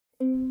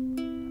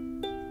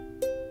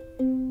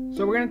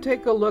So we're going to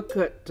take a look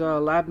at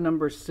lab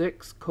number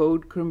 6,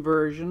 code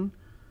conversion.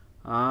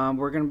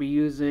 We're going to be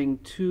using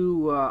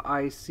two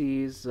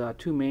ICs,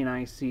 two main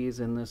ICs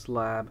in this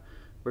lab.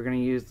 We're going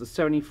to use the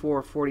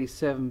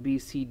 7447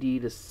 BCD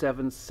to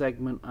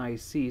 7-segment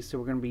IC, so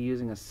we're going to be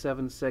using a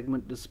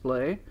 7-segment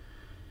display.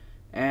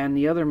 And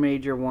the other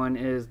major one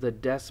is the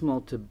decimal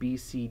to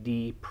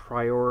BCD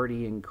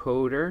priority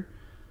encoder.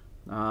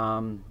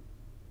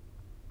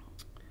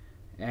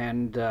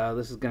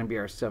 This is going to be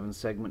our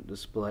 7-segment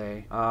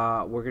display.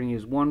 We're going to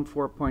use one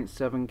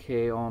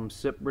 4.7K ohm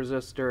SIP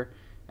resistor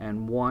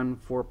and one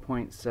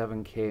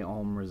 4.7K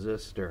ohm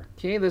resistor.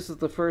 Okay, this is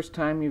the first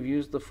time you've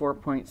used the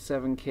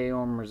 4.7K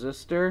ohm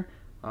resistor.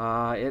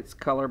 Its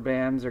color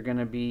bands are going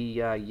to be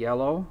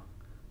yellow,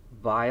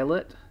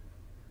 violet,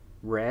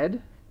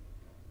 red,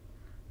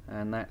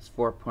 and that's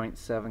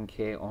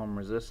 4.7K ohm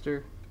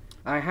resistor.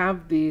 I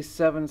have the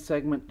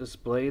 7-segment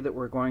display that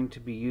we're going to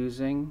be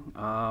using.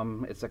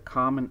 It's a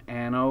common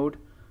anode.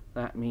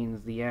 That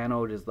means the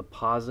anode is the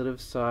positive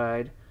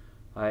side.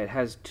 It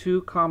has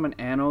two common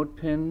anode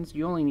pins.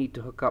 You only need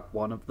to hook up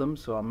one of them,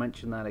 so I'll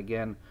mention that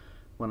again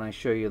when I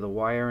show you the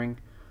wiring.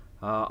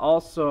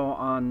 Also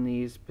on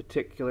these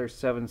particular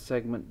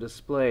 7-segment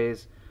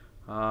displays,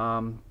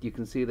 you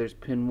can see there's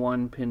pin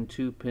 1, pin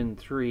 2, pin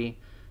 3.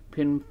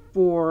 Pin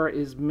 4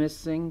 is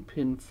missing,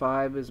 pin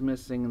 5 is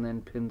missing, and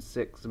then pin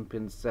 6 and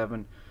pin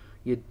 7.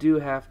 You do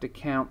have to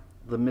count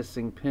the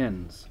missing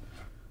pins.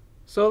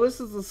 So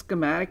this is the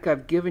schematic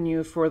I've given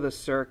you for the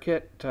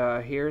circuit.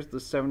 Here's the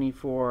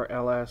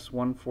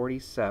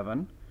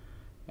 74LS147,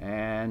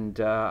 and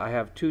I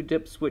have two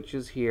dip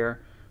switches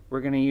here.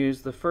 We're going to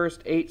use the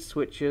first 8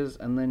 switches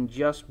and then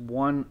just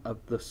one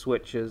of the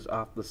switches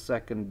off the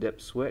second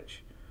dip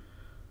switch.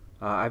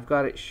 I've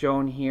got it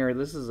shown here.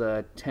 This is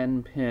a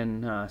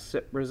 10-pin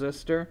SIP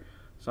resistor,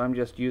 so I'm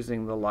just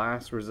using the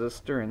last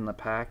resistor in the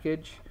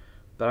package,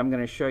 but I'm going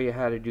to show you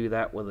how to do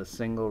that with a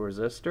single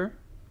resistor.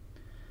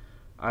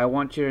 I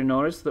want you to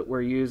notice that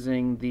we're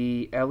using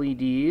the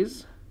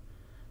LEDs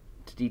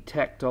to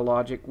detect a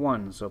logic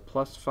 1. So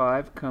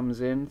 +5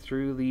 comes in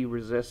through the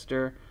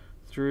resistor,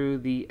 through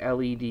the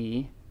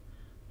LED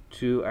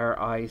to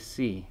our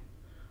IC.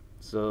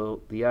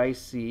 So the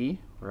IC,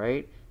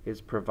 right, is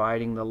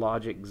providing the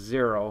logic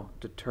 0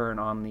 to turn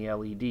on the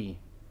LED.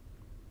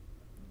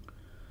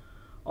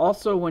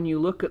 Also, when you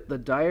look at the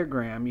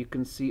diagram, you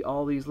can see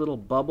all these little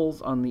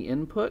bubbles on the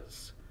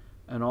inputs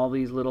and all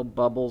these little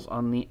bubbles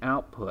on the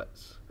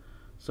outputs.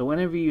 So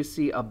whenever you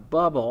see a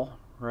bubble,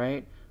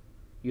 right,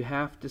 you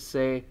have to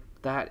say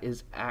that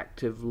is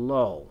active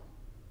low.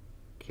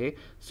 Okay,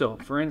 so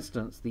for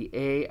instance, the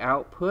A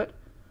output,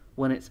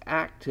 when it's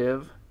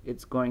active,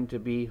 it's going to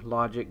be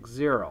logic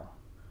 0.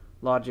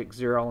 Logic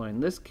 0 in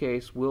this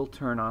case will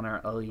turn on our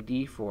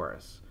LED for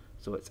us,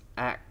 so it's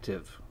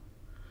active.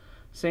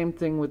 Same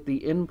thing with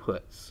the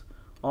inputs.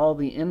 All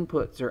the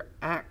inputs are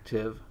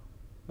active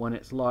when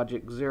it's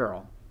logic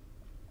 0.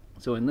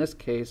 So in this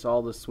case,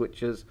 all the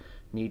switches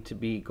need to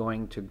be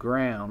going to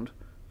ground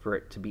for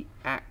it to be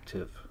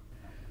active.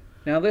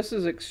 Now this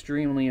is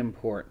extremely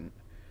important.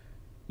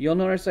 You'll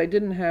notice I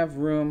didn't have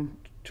room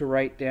to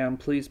write down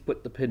please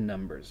put the pin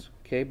numbers,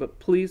 okay, but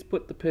please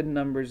put the pin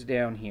numbers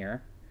down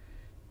here.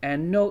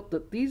 And note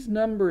that these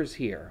numbers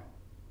here,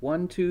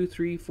 1, 2,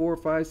 3, 4,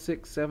 5,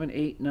 6, 7,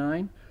 8,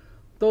 9,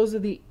 those are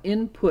the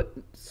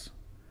inputs.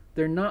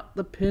 They're not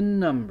the pin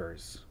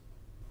numbers.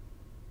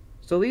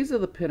 So these are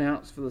the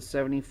pinouts for the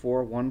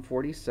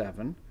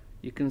 74-147.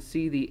 You can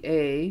see the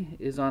A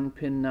is on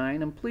pin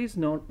 9, and please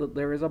note that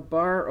there is a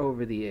bar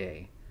over the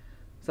A.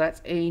 So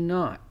that's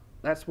A0.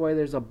 That's why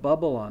there's a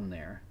bubble on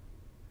there.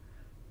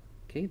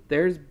 Okay,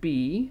 there's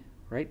B,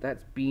 right?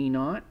 That's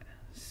B0,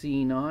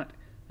 C0,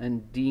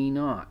 and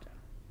D0.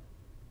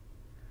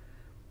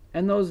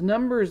 And those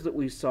numbers that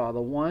we saw,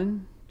 the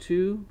 1,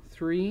 2,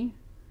 3,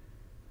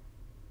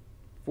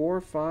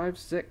 4, 5,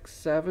 6,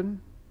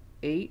 7,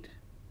 8,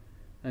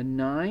 and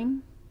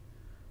 9,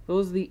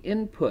 those are the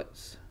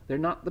inputs. They're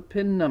not the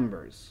pin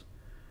numbers.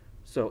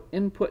 So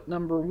input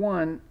number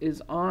 1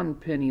 is on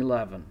pin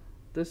 11.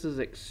 This is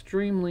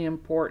extremely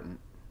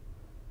important.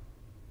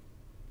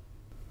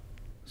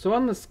 So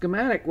on the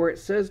schematic where it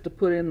says to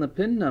put in the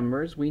pin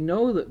numbers, we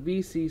know that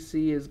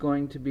VCC is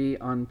going to be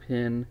on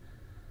pin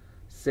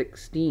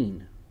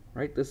 16,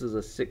 right? This is a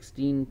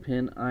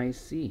 16-pin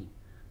IC.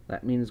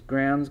 That means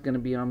ground's going to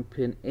be on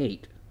pin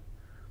 8.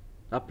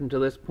 Up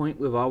until this point,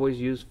 we've always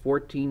used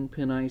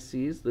 14-pin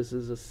ICs. This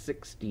is a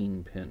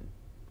 16-pin.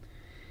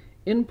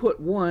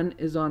 Input 1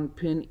 is on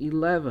pin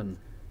 11,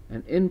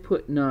 and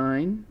input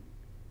 9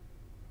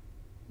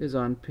 is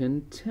on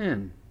pin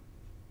 10.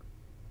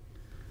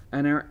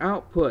 And our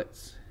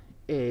outputs,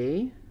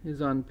 A is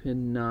on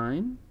pin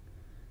 9,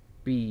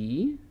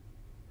 B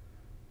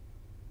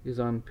is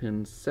on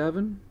pin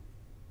 7,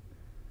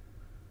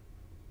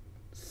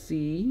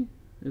 C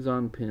is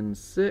on pin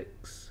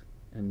 6,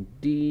 and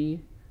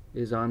D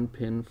is on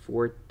pin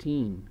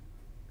 14.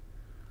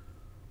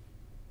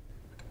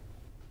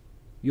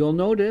 You'll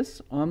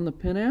notice on the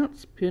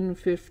pinouts, pin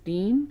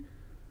 15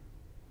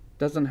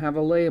 doesn't have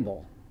a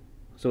label.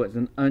 So it's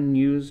an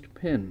unused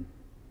pin.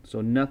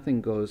 So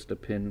nothing goes to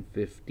pin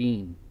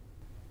 15.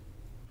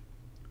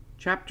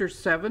 Chapter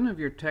 7 of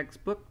your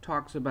textbook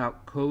talks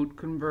about code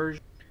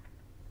conversion.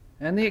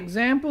 And the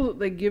example that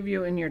they give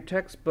you in your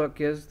textbook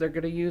is they're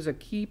going to use a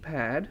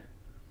keypad.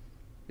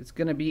 It's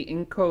going to be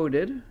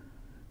encoded,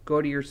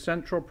 go to your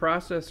central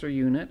processor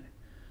unit,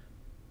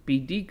 be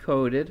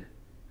decoded,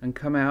 and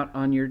come out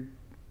on your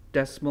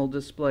decimal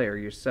display or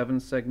your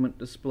 7-segment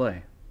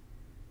display.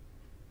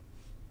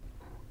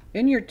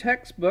 In your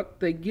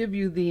textbook, they give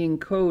you the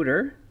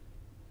encoder.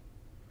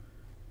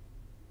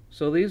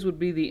 So these would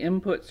be the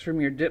inputs from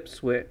your dip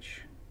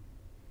switch.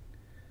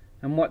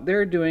 And what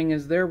they're doing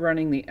is they're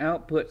running the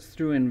outputs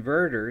through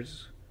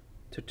inverters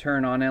to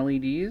turn on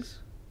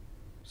LEDs.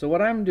 So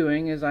what I'm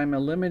doing is I'm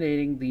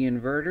eliminating the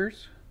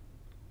inverters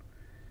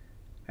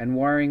and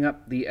wiring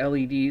up the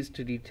LEDs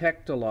to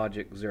detect a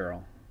logic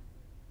 0.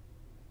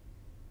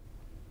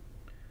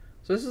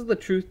 So this is the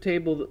truth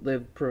table that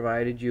they've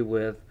provided you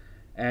with,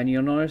 and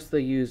you'll notice they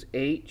use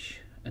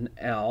H and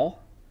L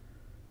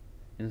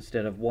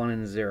instead of 1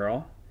 and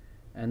 0,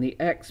 and the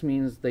X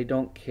means they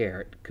don't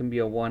care. It can be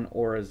a 1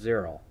 or a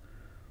 0.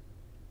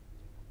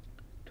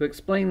 To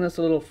explain this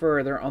a little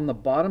further, on the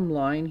bottom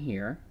line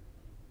here,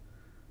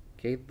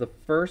 okay, the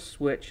first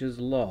switch is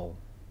low.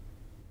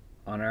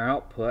 On our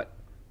output,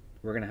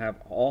 we're going to have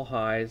all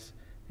highs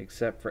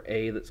except for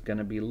A that's going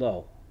to be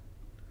low.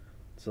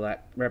 So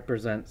that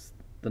represents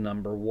the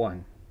number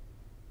 1.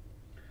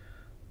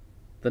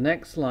 The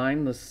next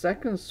line, the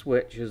second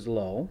switch is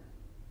low,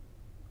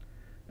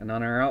 and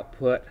on our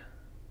output,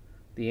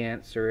 the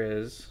answer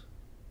is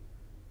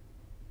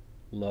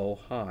low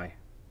high.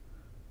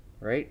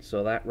 Right?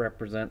 So that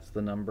represents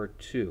the number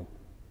 2.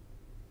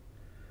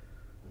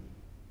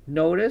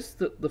 Notice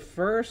that the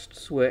first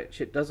switch,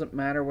 it doesn't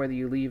matter whether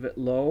you leave it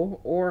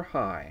low or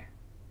high,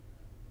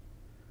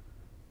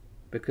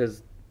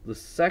 because the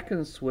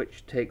second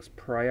switch takes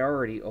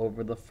priority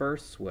over the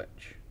first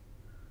switch.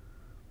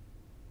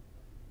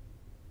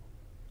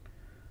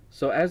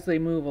 So as they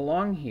move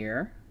along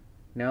here,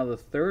 now the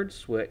third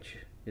switch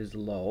is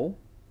low,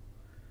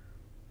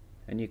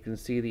 and you can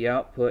see the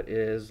output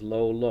is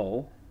low,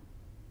 low,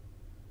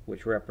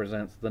 which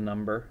represents the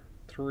number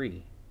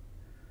 3,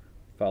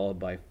 followed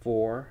by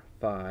 4,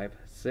 5,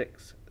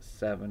 6,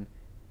 7,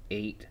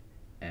 8,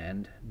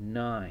 and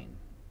 9.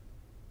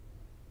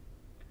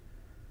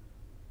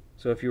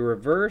 So if you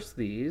reverse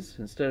these,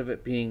 instead of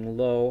it being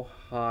low,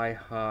 high,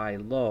 high,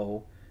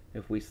 low,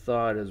 if we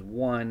saw it as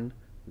 1,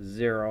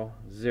 0,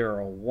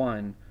 0,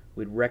 1,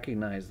 we'd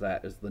recognize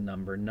that as the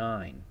number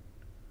 9.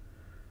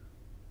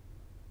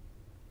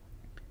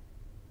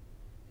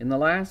 In the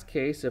last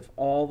case, if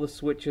all the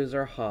switches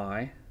are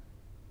high,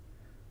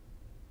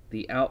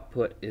 the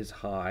output is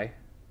high,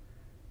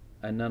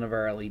 and none of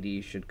our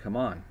LEDs should come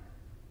on.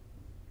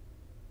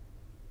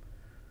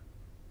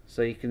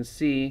 So you can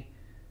see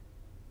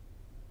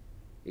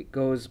it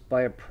goes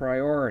by a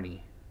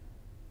priority.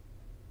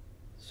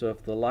 So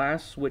if the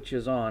last switch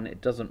is on, it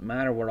doesn't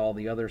matter what all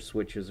the other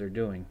switches are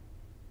doing.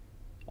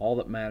 All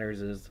that matters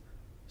is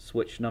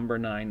switch number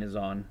 9 is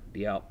on,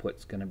 the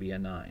output's going to be a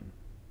 9.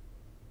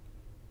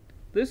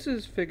 This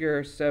is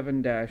figure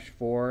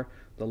 7-4,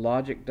 the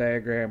logic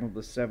diagram of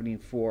the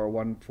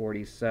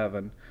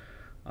 74147.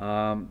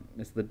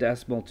 It's the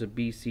decimal to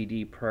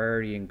BCD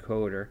priority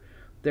encoder.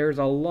 There's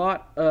a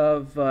lot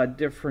of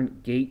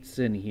different gates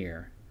in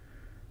here,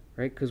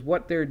 right? Because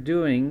what they're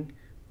doing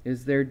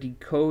is they're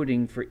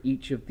decoding for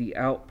each of the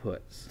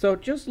outputs. So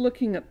just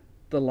looking at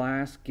the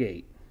last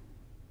gate,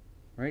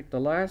 right?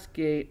 The last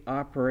gate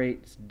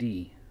operates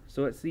D.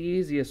 So it's the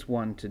easiest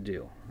one to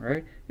do,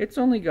 right? It's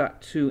only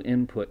got 2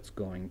 inputs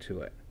going to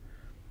it.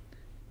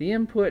 The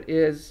input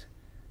is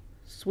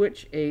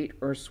switch 8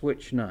 or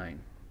switch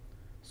 9.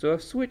 So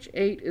if switch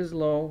 8 is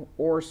low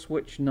or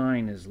switch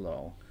 9 is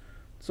low,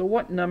 so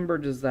what number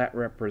does that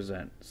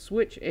represent?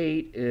 Switch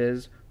 8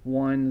 is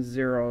 1,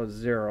 0,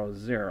 0,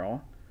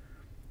 0,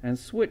 and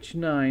switch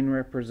 9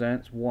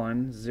 represents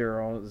 1,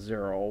 0,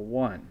 0,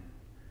 1.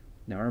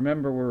 Now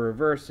remember, we're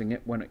reversing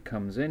it when it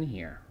comes in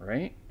here,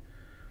 right?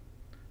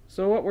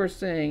 So what we're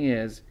saying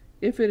is,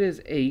 if it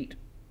is 8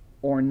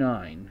 or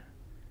 9,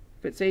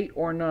 if it's 8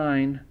 or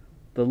 9,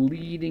 the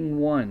leading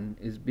one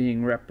is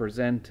being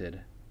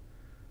represented.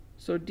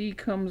 So D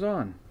comes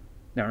on.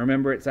 Now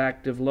remember, it's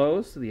active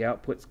low, so the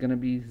output's going to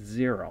be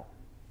 0.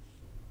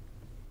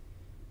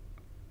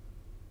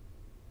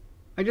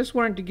 I just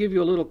wanted to give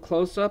you a little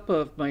close-up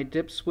of my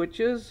dip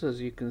switches. As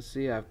you can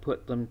see, I've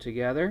put them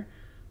together.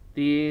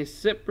 The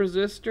SIP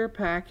resistor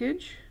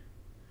package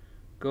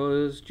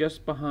goes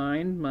just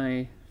behind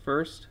my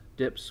first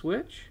dip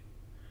switch,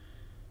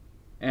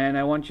 and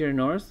I want you to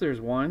notice there's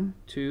 1,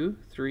 2,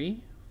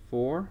 3,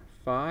 4,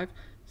 5,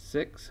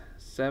 6,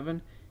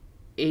 7,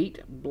 8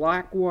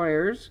 black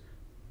wires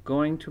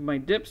going to my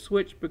dip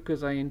switch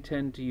because I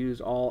intend to use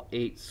all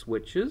 8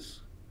 switches.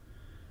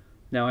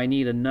 Now I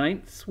need a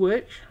 9th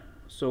switch,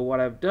 so what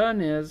I've done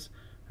is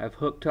I've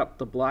hooked up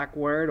the black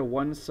wire to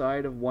one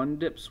side of one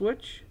dip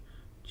switch,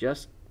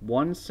 just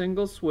one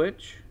single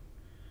switch,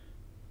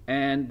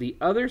 and the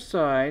other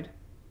side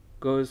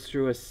goes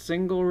through a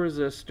single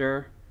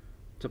resistor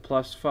to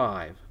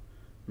 +5.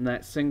 And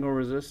that single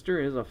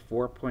resistor is a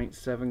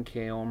 4.7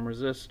 k ohm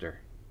resistor.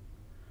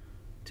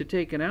 To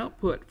take an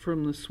output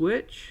from the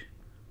switch,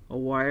 a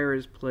wire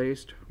is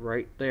placed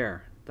right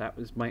there. That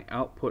was my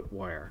output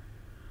wire.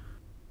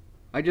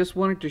 I just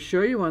wanted to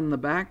show you on the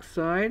back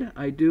side,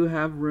 I do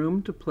have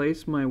room to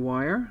place my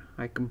wire.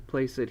 I can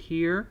place it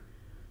here,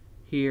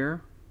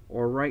 here,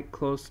 or right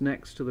close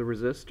next to the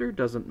resistor.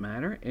 Doesn't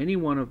matter. Any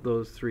one of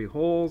those 3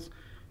 holes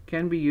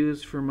can be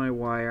used for my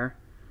wire,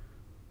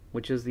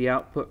 which is the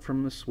output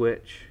from the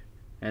switch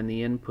and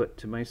the input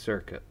to my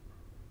circuit.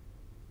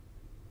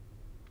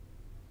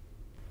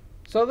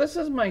 So this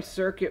is my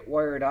circuit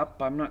wired up.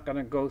 I'm not going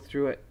to go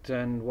through it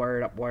and wire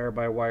it up wire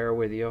by wire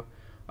with you.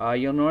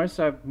 You'll notice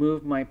I've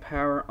moved my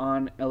power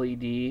on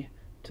LED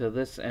to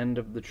this end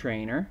of the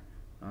trainer.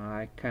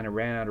 I kind of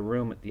ran out of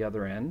room at the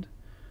other end.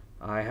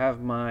 I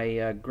have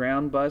my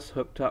ground bus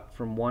hooked up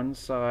from one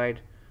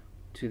side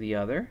to the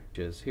other.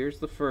 Here's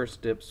the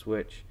first dip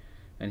switch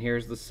and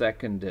here's the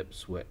second dip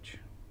switch.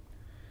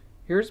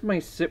 Here's my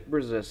SIP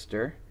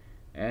resistor,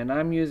 and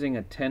I'm using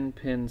a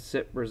 10-pin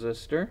SIP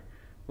resistor,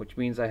 which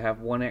means I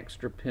have 1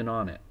 extra pin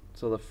on it.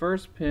 So the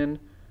first pin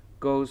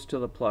goes to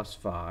the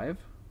 +5.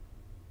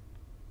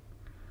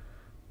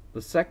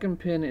 The second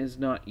pin is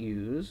not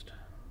used,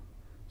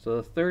 so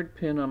the third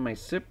pin on my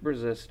SIP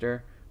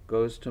resistor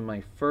goes to my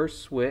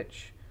first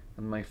switch,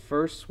 and my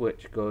first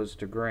switch goes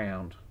to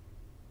ground.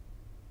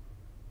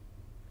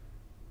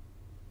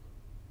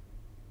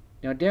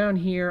 Now down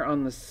here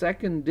on the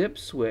second dip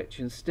switch,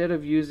 instead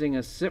of using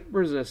a SIP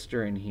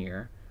resistor in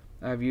here,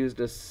 I've used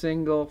a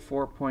single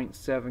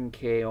 4.7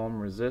 k ohm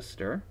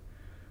resistor.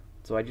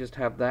 So I just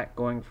have that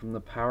going from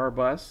the power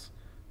bus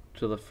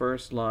to the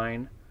first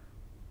line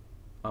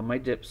on my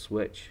dip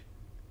switch,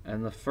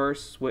 and the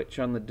first switch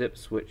on the dip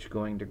switch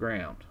going to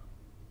ground.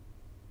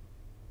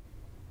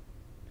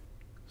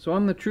 So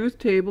on the truth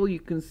table you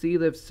can see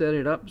they've set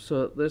it up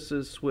so that this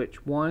is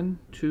switch 1,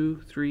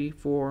 2, 3,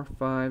 4,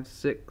 5,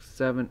 6,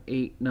 7,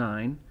 8,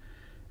 9,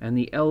 and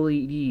the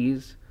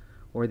LEDs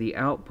or the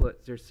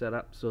outputs are set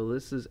up so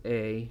this is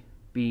A,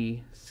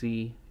 B,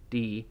 C,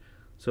 D,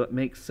 so it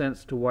makes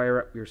sense to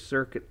wire up your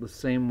circuit the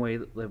same way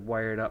that they've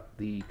wired up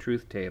the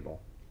truth table.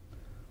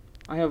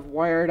 I have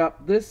wired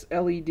up this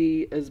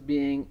LED as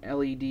being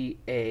LED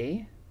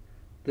A,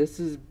 this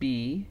is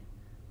B,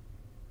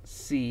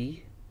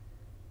 C,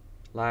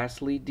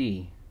 lastly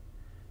D.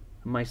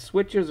 My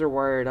switches are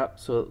wired up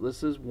so that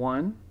this is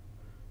 1,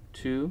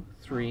 2,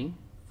 3,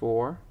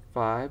 4,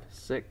 5,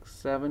 6,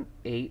 7,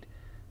 8,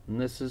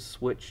 and this is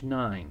switch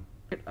 9.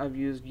 I've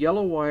used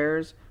yellow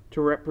wires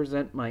to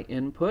represent my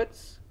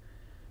inputs,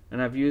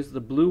 and I've used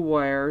the blue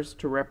wires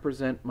to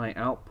represent my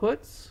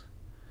outputs.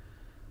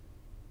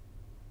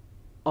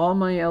 All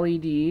my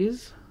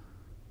LEDs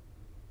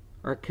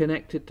are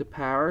connected to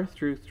power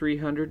through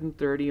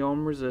 330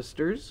 ohm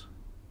resistors,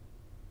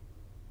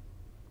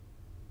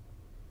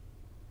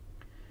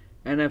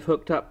 and I've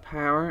hooked up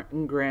power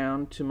and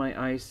ground to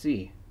my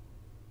IC.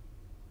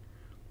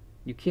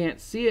 You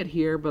can't see it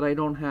here, but I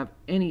don't have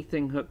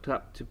anything hooked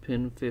up to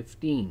pin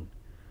 15,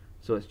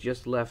 so it's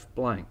just left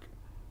blank.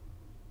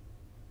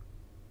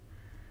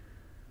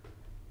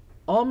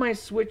 All my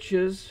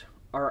switches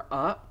are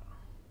up,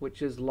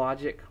 which is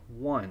logic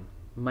 1.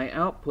 My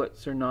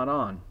outputs are not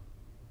on.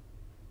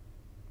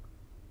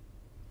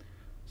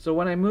 So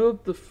when I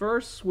move the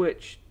first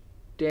switch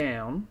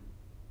down,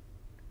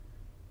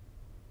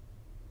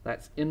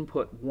 that's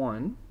input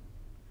 1.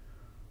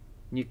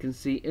 You can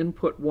see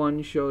input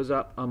 1 shows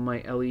up on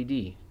my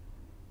LED.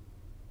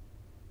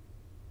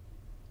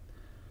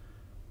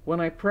 When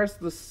I press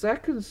the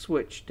second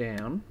switch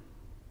down,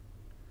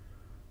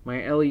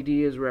 my LED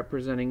is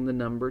representing the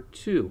number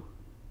 2.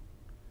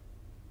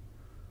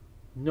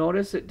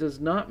 Notice it does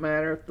not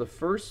matter if the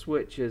first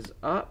switch is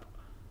up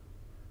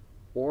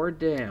or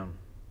down.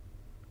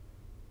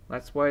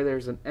 That's why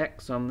there's an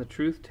X on the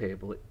truth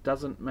table. It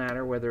doesn't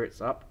matter whether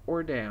it's up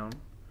or down.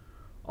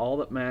 All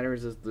that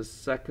matters is the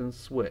second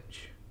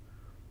switch.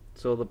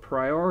 So the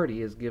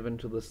priority is given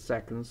to the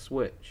second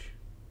switch.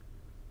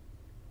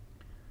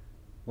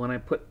 When I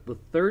put the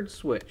third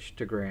switch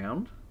to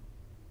ground,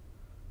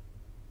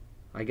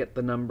 I get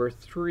the number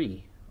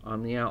 3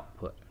 on the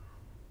output,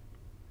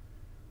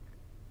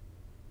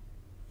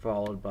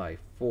 followed by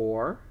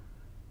 4,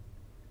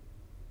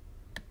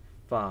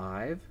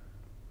 5,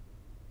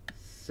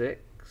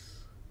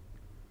 6,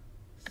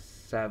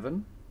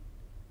 7,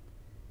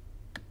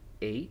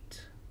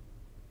 8,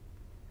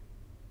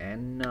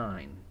 and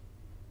 9.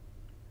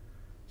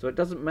 So it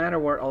doesn't matter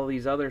where all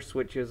these other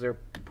switches are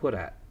put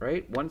at,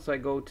 right? Once I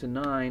go to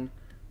 9,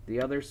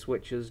 the other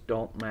switches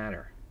don't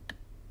matter.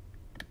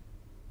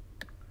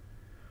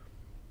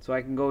 So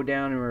I can go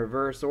down in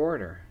reverse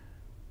order.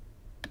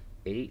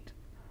 8,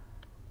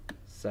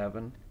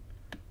 7,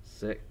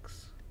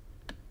 6,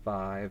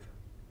 5,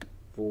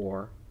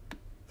 4,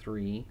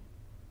 3,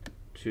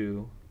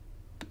 2,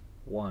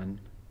 1,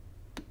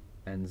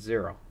 and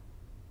 0.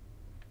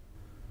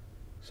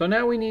 So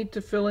now we need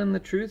to fill in the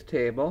truth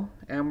table,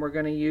 and we're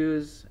going to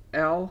use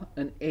L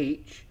and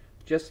H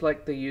just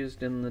like they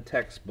used in the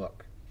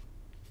textbook.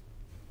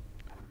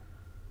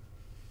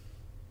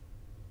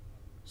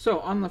 So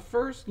on the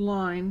first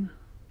line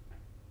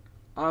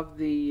of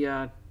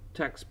the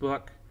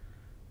textbook,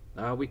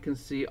 we can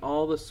see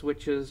all the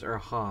switches are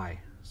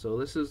high. So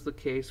this is the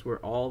case where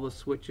all the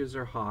switches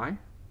are high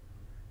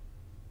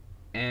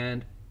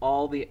and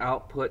all the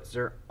outputs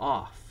are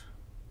off.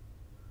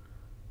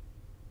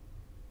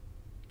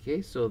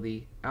 Okay, so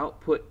the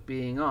output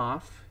being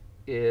off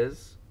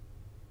is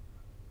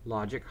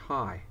logic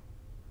high,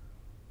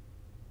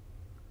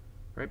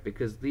 right?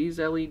 Because these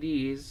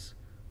LEDs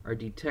are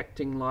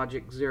detecting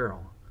logic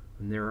 0,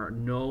 and there are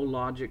no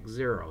logic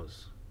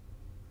zeros.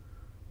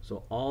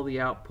 So all the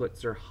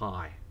outputs are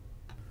high.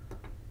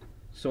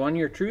 So on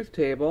your truth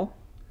table,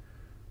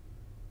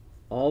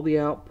 all the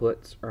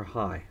outputs are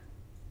high.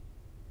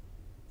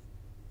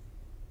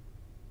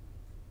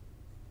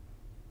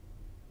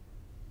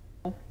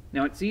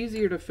 Now it's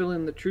easier to fill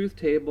in the truth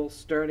table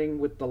starting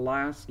with the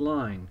last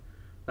line.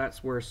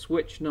 That's where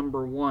switch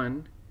number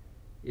 1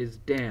 is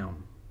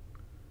down.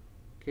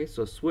 Okay,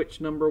 so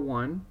switch number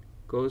 1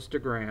 goes to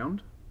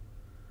ground.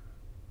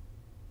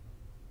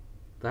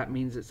 That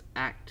means it's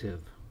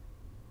active.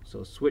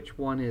 So switch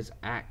 1 is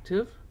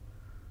active.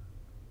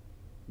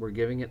 We're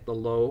giving it the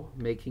low,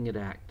 making it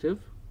active.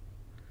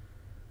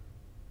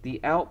 The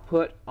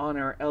output on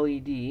our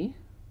LED,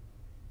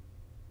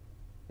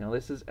 now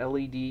this is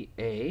LED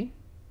A,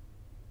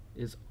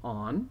 is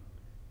on,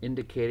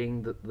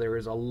 indicating that there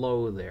is a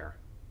low there.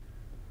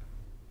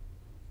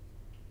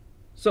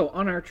 So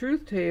on our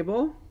truth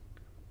table,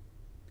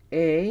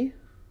 A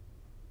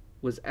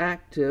was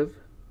active,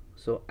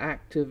 so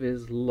active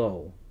is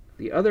low.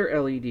 The other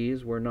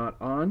LEDs were not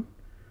on,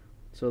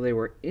 so they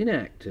were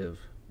inactive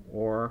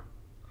or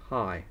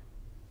high.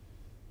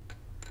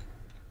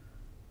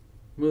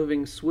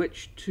 Moving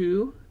switch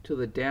 2 to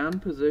the down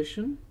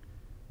position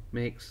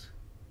makes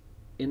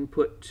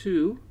input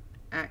 2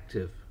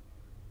 active.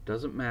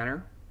 Doesn't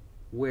matter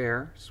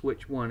where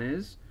switch 1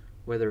 is,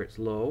 whether it's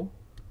low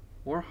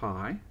or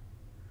high.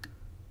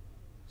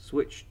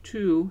 Switch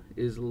 2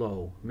 is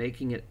low,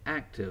 making it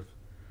active.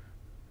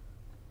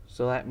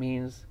 So that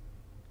means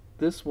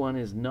this one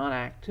is not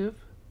active,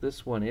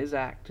 this one is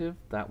active,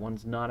 that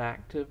one's not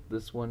active,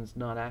 this one's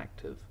not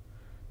active.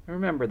 And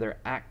remember, they're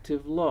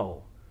active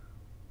low.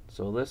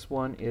 So this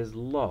one is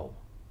low.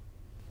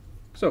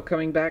 So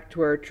coming back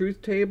to our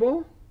truth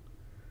table,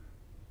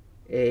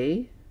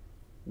 A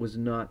was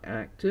not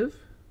active,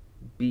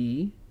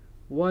 B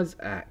was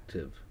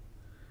active,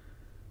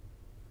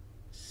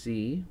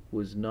 C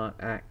was not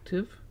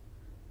active,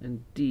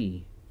 and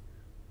D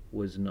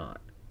was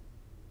not.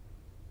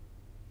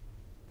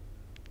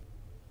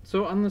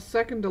 So on the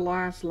second to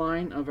last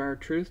line of our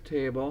truth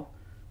table,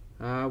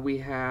 we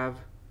have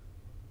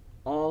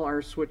all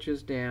our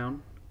switches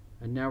down,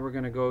 and now we're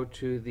going to go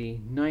to the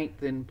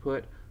 9th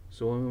input.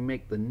 So when we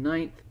make the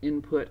 9th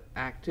input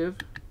active,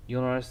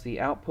 you'll notice the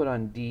output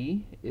on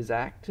D is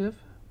active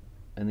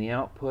and the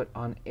output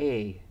on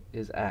A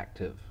is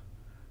active.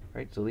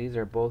 Right? So these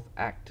are both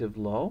active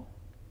low.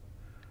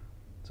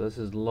 So this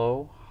is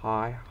low,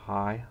 high,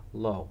 high,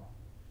 low.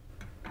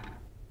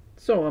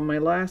 So on my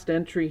last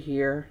entry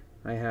here,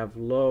 I have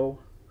low,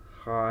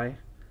 high,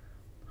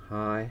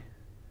 high,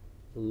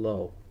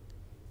 low.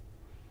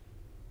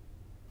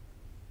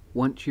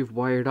 Once you've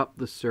wired up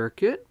the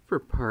circuit for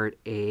part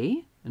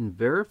A and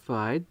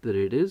verified that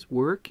it is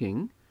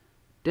working,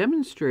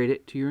 demonstrate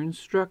it to your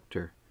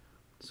instructor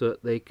so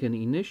that they can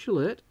initial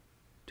it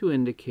to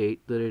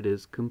indicate that it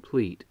is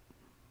complete.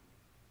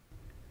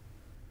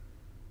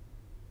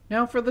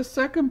 Now for the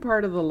second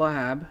part of the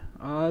lab,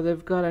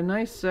 they've got a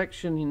nice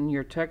section in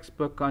your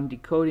textbook on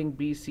decoding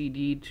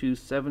BCD to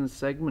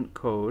 7-segment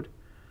code,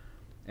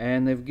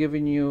 and they've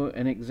given you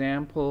an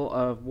example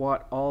of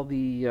what all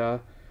the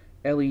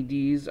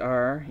LEDs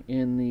are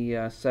in the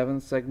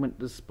 7-segment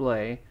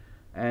display,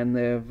 and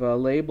they've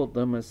labeled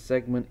them as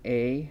segment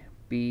A,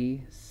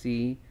 B,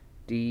 C,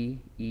 D,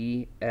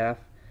 E, F,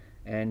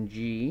 and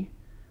G.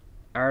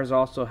 Ours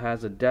also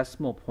has a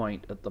decimal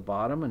point at the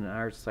bottom, and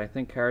I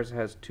think ours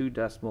has 2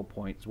 decimal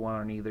points, one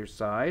on either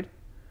side.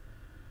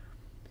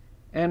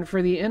 And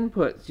for the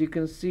inputs, you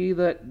can see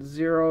that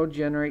 0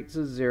 generates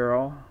a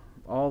 0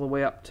 all the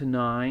way up to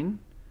 9.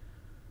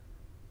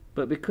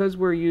 But because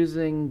we're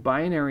using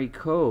binary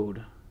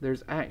code,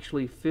 there's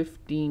actually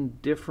 15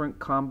 different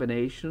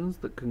combinations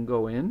that can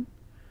go in.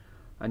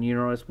 And you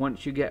notice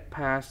once you get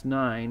past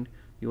 9,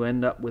 you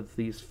end up with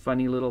these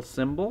funny little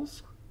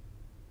symbols.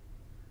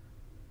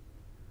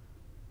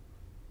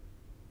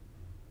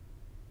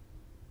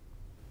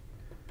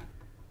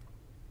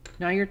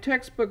 Now your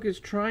textbook is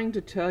trying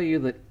to tell you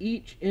that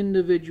each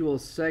individual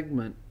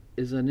segment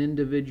is an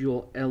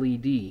individual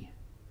LED.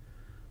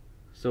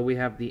 So we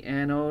have the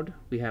anode,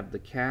 we have the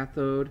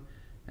cathode,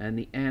 and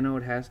the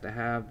anode has to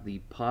have the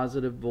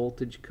positive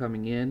voltage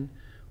coming in.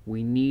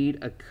 We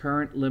need a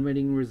current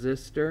limiting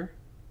resistor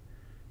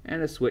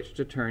and a switch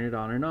to turn it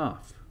on and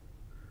off.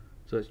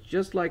 So it's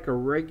just like a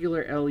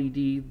regular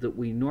LED that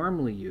we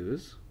normally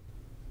use,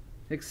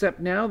 except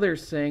now they're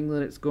saying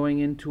that it's going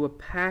into a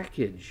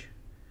package.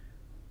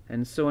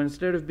 And so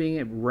instead of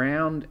being a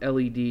round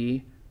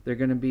LED, they're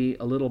going to be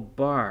a little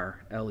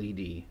bar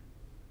LED.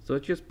 So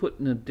it's just put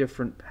in a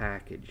different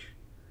package.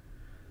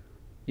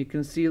 You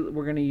can see that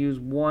we're going to use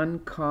one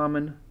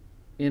common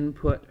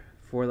input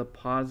for the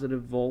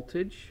positive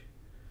voltage.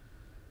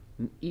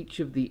 And each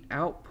of the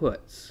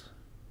outputs,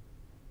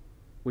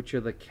 which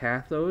are the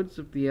cathodes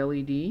of the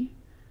LED,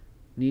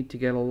 need to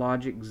get a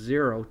logic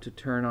 0 to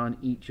turn on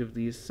each of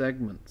these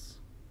segments.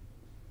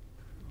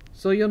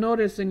 So you'll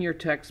notice in your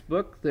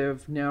textbook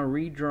they've now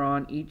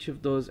redrawn each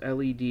of those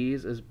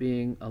LEDs as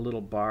being a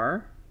little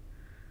bar.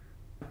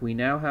 We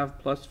now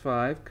have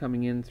 +5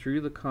 coming in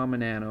through the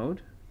common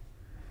anode.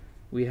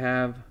 We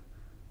have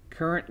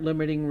current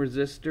limiting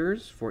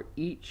resistors for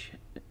each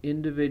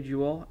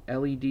individual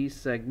LED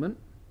segment.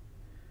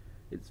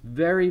 It's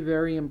very,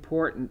 very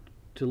important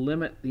to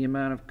limit the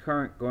amount of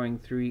current going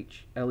through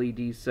each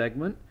LED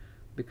segment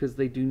because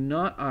they do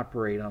not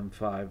operate on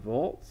 5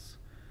 volts.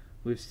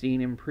 We've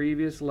seen in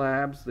previous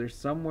labs they're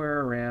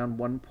somewhere around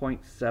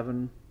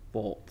 1.7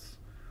 volts.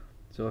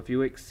 So if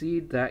you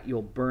exceed that,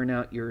 you'll burn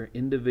out your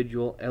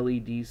individual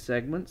LED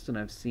segments, and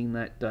I've seen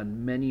that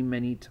done many,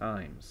 many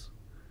times.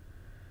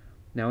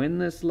 Now in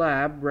this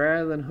lab,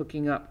 rather than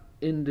hooking up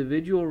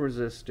individual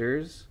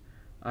resistors,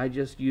 I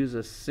just use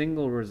a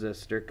single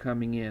resistor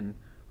coming in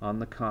on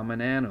the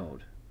common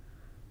anode.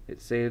 It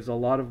saves a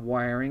lot of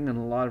wiring and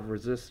a lot of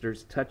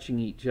resistors touching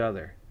each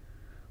other.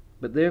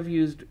 But they've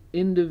used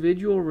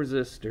individual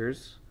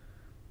resistors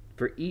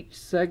for each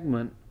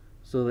segment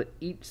so that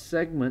each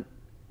segment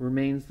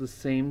remains the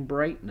same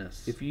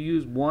brightness. If you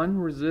use one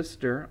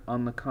resistor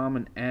on the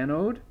common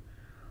anode,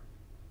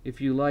 if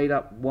you light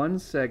up one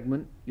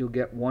segment, you'll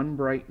get one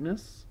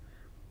brightness.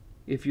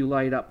 If you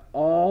light up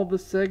all the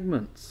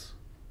segments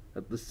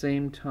at the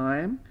same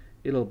time,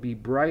 it'll be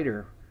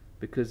brighter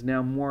because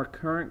now more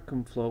current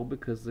can flow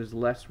because there's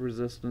less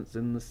resistance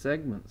in the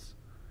segments.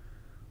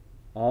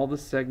 All the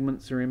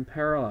segments are in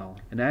parallel.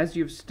 And as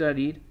you've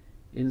studied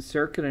in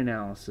circuit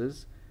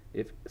analysis,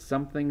 if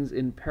something's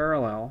in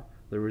parallel,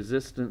 the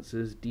resistance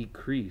is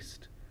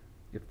decreased.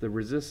 If the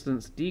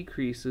resistance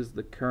decreases,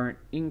 the current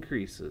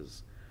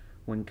increases.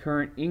 When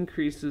current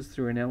increases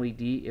through an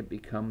LED, it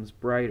becomes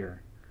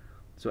brighter.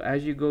 So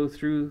as you go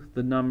through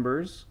the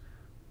numbers,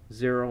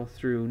 0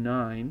 through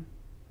 9,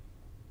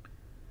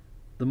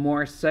 the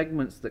more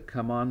segments that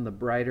come on, the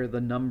brighter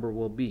the number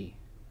will be.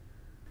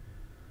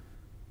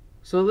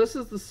 So this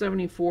is the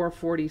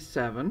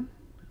 7447.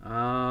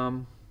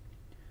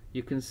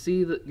 You can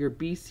see that your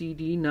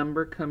BCD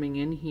number coming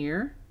in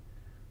here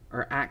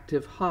are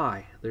active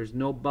high. There's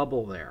no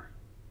bubble there.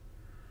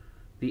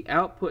 The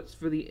outputs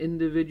for the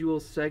individual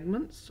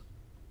segments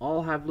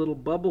all have little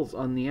bubbles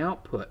on the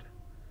output.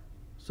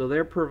 So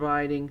they're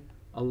providing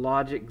a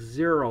logic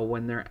 0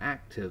 when they're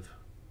active.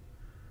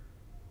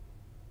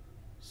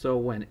 So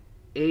when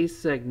a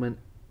segment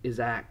is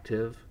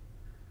active,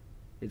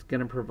 it's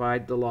going to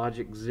provide the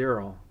logic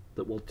 0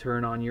 that will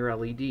turn on your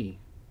LED.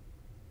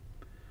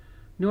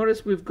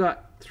 Notice we've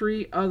got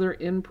 3 other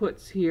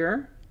inputs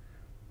here.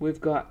 We've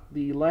got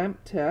the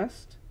lamp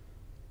test,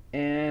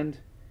 and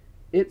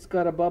it's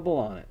got a bubble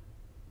on it.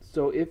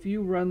 So if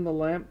you run the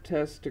lamp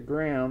test to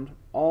ground,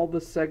 all the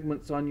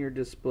segments on your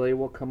display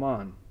will come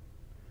on.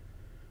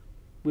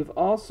 We've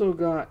also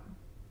got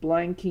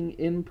blanking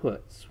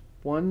inputs.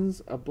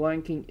 One's a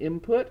blanking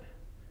input,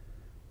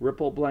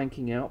 ripple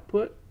blanking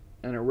output,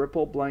 and a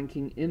ripple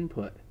blanking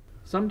input.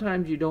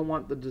 Sometimes you don't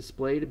want the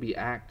display to be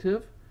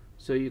active,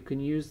 so you can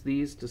use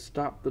these to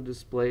stop the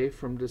display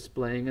from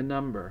displaying a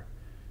number.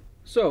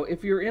 So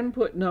if your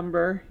input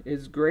number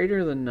is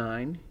greater than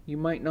 9, you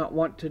might not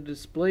want to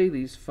display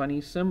these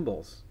funny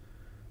symbols.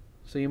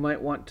 So you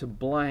might want to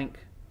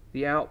blank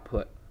the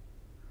output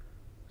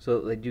so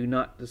that they do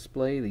not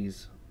display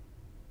these.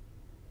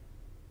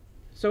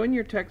 So in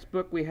your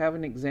textbook we have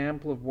an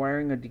example of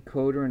wiring a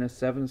decoder in a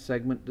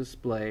 7-segment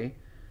display.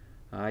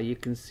 You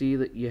can see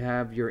that you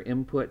have your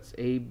inputs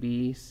A,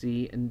 B,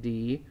 C, and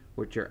D,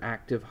 which are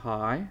active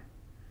high.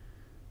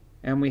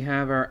 And we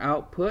have our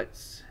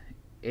outputs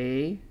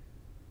A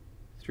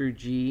through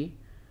G,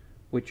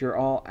 which are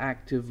all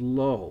active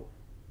low.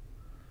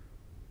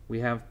 We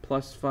have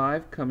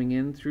 +5 coming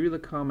in through the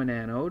common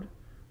anode,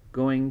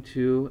 going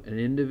to an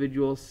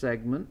individual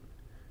segment,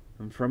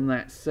 and from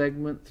that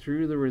segment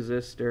through the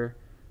resistor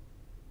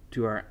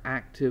to our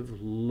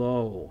active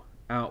low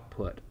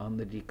output on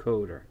the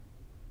decoder.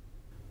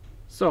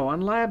 So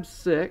on Lab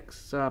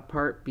 6,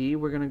 Part B,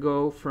 we're going to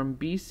go from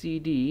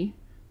BCD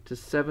to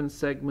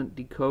 7-segment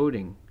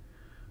decoding.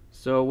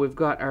 So we've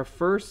got our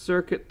first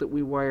circuit that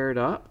we wired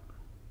up,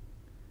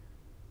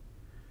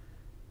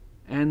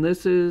 and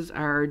this is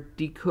our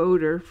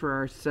decoder for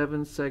our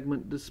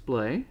 7-segment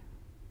display.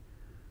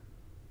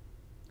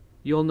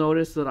 You'll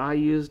notice that I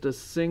used a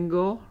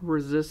single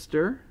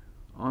resistor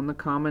on the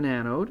common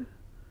anode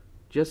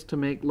just to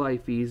make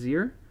life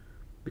easier,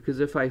 because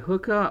if I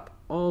hook up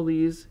all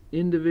these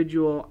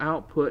individual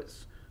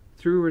outputs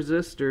through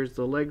resistors,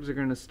 the legs are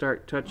going to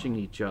start touching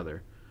each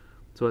other.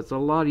 So it's a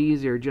lot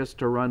easier just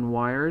to run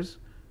wires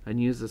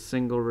and use a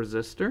single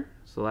resistor.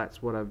 So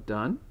that's what I've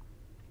done.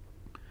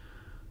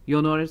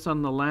 You'll notice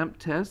on the lamp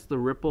test the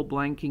ripple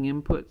blanking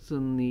inputs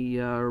and the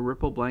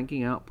ripple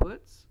blanking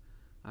outputs.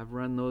 I've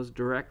run those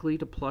directly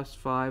to plus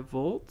 5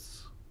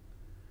 volts.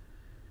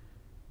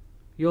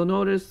 You'll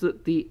notice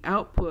that the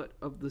output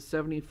of the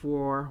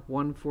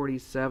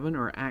 74147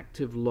 are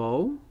active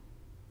low,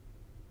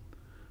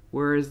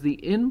 whereas the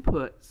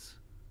inputs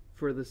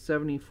for the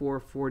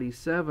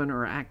 7447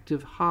 are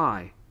active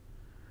high.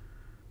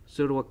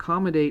 So to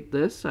accommodate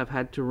this, I've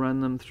had to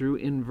run them through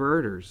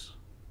inverters.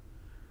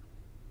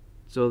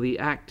 So the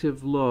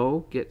active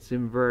low gets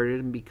inverted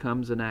and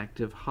becomes an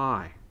active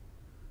high.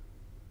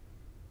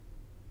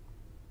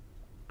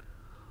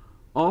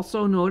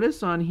 Also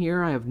notice on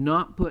here I have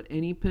not put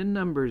any pin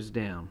numbers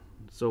down.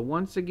 So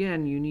once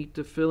again, you need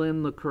to fill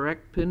in the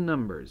correct pin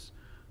numbers.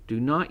 Do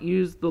not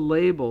use the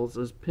labels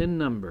as pin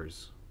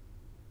numbers.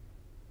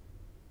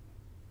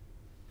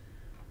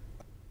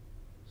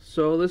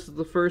 So this is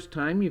the first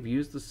time you've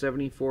used the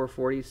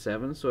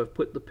 7447, so I've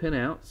put the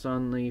pinouts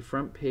on the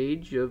front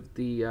page of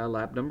the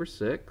lab number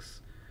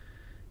 6.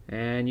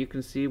 And you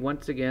can see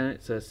once again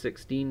it's a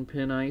 16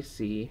 pin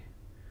IC,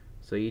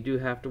 so you do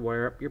have to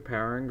wire up your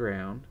power and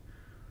ground.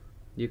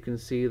 You can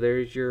see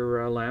there's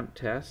your lamp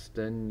test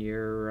and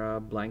your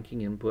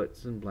blanking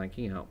inputs and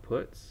blanking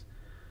outputs.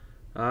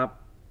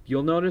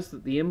 You'll notice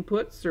that the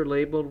inputs are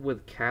labeled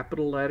with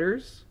capital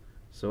letters,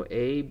 so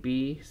A,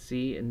 B,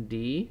 C, and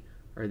D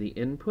are the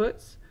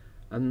inputs,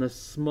 and the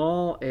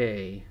small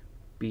a,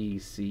 B,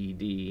 C,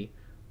 D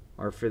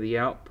are for the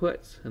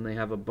outputs, and they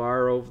have a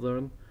bar over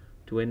them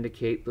to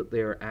indicate that they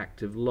are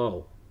active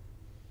low.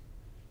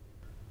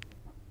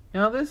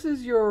 Now this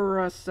is your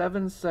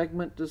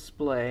 7-segment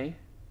display,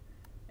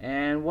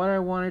 and what I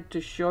wanted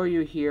to show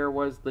you here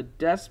was the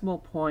decimal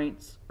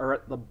points are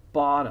at the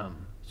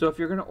bottom. So if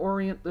you're going to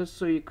orient this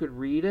so you could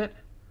read it,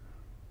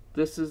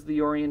 this is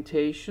the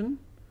orientation.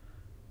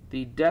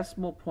 The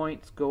decimal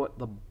points go at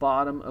the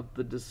bottom of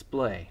the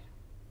display.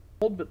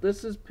 But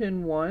this is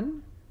pin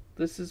 1,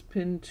 this is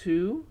pin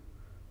 2,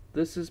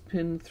 this is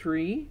pin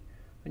 3,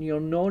 and you'll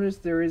notice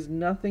there is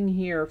nothing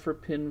here for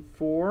pin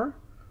 4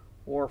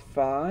 or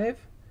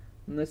 5,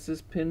 and this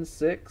is pin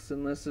 6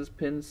 and this is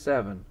pin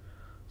 7.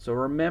 So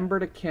remember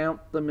to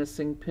count the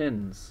missing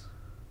pins.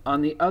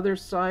 On the other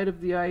side of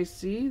the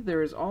IC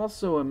there is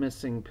also a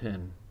missing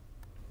pin.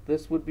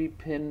 This would be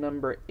pin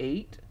number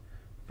 8,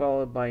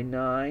 followed by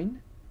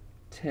 9,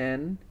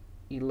 10,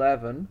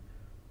 11,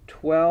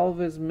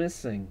 12 is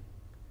missing,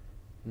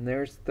 and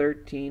there's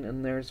 13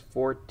 and there's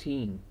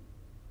 14.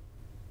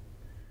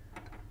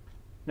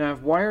 Now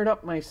I've wired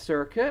up my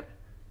circuit,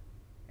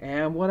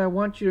 and what I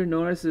want you to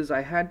notice is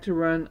I had to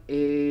run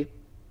a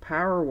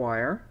power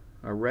wire,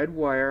 a red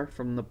wire,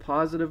 from the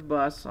positive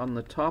bus on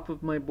the top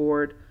of my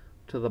board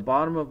to the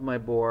bottom of my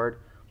board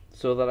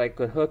so that I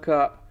could hook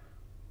up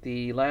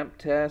the lamp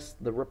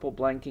test, the ripple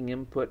blanking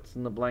inputs,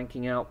 and the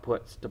blanking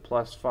outputs to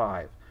plus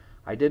 5.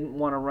 I didn't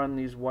want to run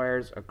these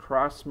wires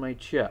across my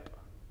chip.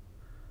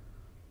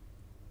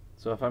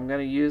 So if I'm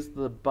going to use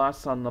the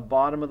bus on the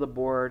bottom of the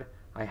board,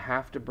 I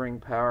have to bring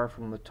power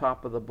from the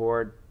top of the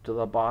board to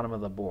the bottom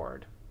of the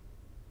board.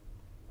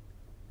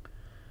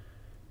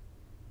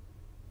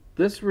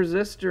 This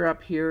resistor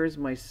up here is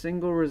my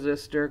single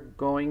resistor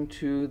going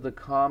to the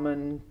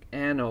common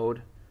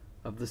anode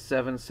of the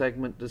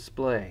 7-segment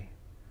display.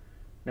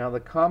 Now the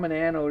common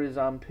anode is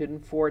on pin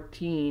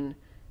 14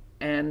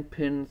 and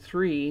pin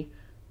 3.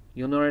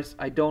 You'll notice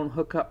I don't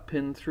hook up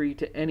pin 3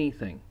 to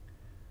anything.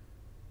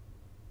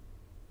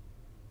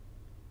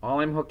 All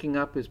I'm hooking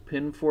up is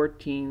pin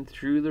 14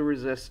 through the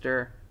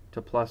resistor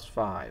to plus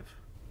 5.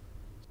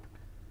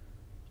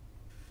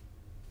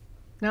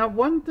 Now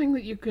one thing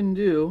that you can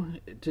do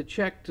to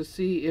check to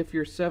see if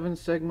your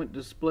 7-segment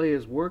display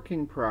is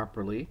working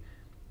properly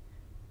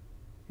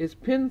is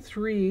pin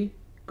 3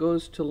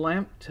 goes to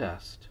lamp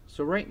test.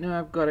 So right now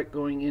I've got it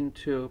going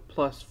into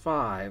plus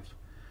 5.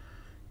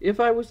 If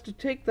I was to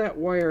take that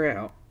wire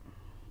out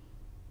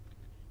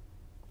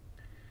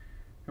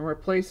and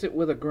replace it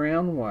with a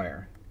ground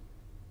wire,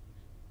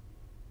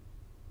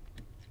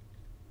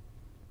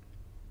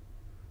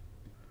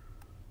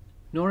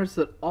 notice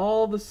that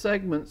all the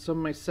segments of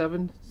my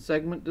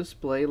 7-segment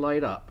display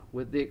light up,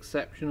 with the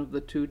exception of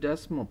the 2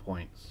 decimal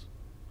points.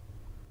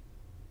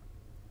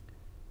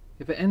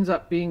 If it ends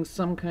up being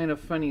some kind of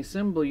funny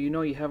symbol, you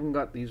know you haven't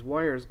got these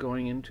wires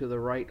going into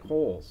the right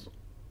holes.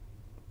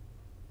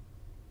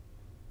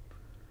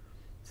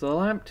 So the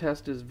lamp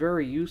test is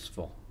very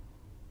useful.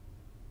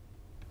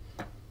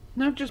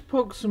 Now I've just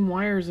poked some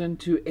wires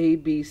into A,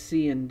 B,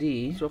 C, and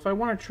D. So if I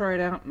want to try it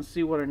out and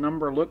see what a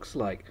number looks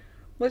like,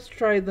 let's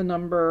try the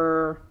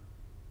number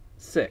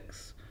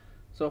 6.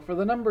 So for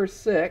the number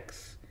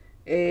 6,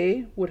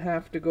 A would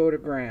have to go to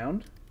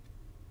ground.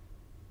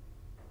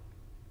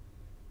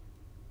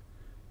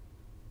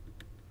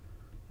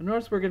 And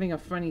notice we're getting a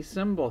funny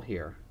symbol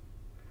here.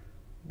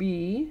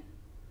 B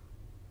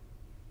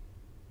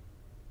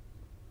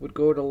would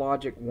go to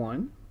logic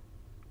 1.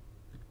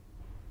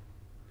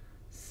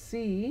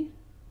 C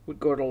would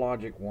go to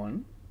logic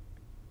 1.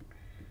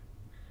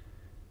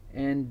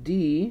 And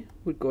D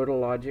would go to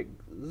logic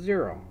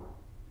 0.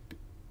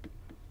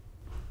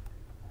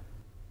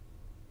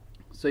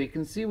 So you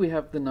can see we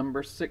have the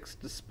number 6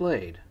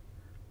 displayed.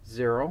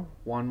 0,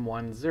 1,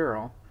 1,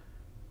 0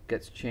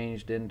 gets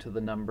changed into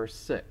the number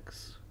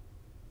 6.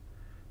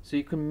 So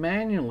you can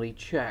manually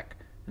check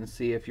and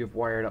see if you've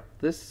wired up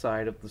this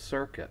side of the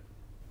circuit.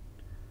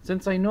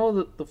 Since I know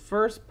that the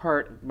first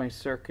part of my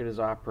circuit is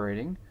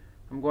operating,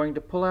 I'm going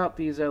to pull out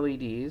these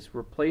LEDs,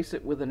 replace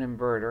it with an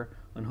inverter,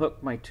 and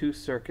hook my two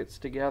circuits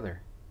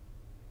together.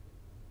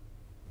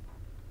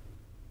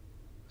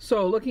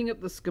 So looking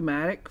at the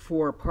schematic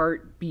for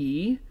part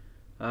B,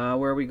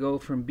 where we go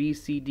from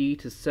BCD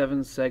to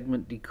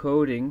 7-segment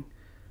decoding,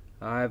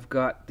 I've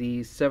got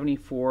the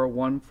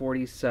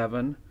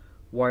 74-147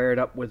 wired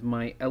up with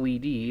my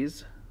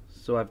LEDs,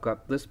 so I've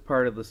got this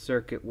part of the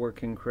circuit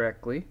working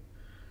correctly.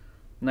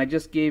 And I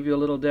just gave you a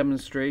little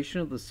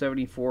demonstration of the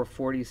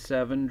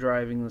 7447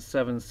 driving the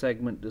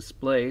 7-segment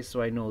display,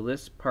 so I know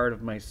this part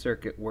of my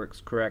circuit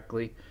works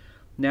correctly.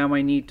 Now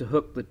I need to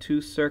hook the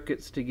two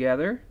circuits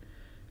together,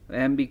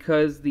 and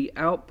because the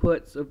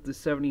outputs of the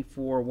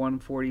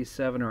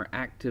 74-147 are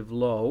active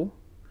low,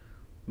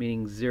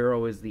 meaning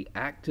 0 is the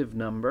active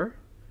number,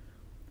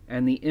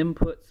 and the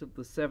inputs of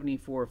the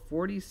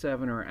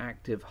 74-47 are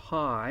active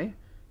high,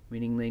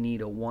 meaning they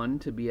need a 1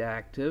 to be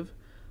active,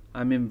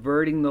 I'm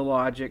inverting the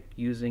logic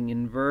using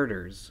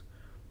inverters.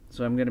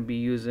 So I'm going to be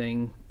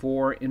using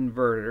 4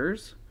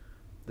 inverters.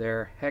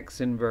 They're hex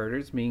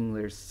inverters, meaning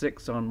there's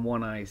 6 on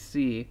one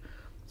IC.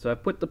 So I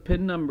put the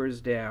pin numbers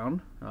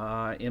down,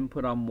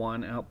 input on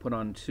 1, output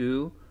on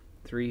 2,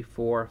 3,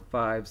 4,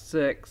 5,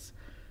 6.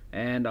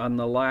 And on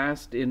the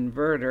last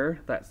inverter,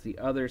 that's the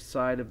other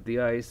side of the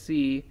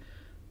IC,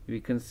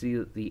 you can see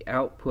that the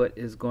output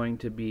is going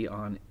to be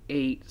on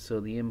 8, so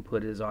the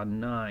input is on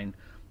 9.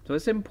 So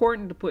it's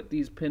important to put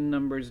these pin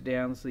numbers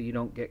down so you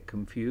don't get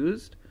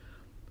confused.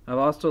 I've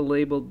also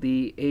labeled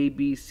the A,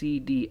 B, C,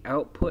 D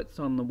outputs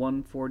on the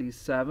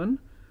 147.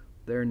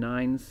 They're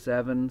 9,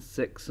 7,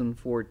 6, and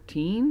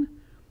 14.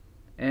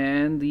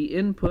 And the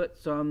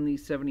inputs on the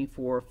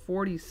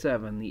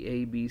 74-47, the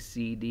A, B,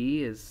 C,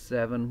 D, is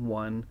 7,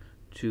 1,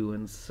 2,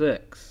 and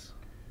 6.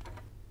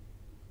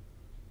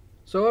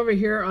 So over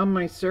here on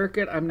my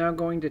circuit, I'm now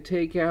going to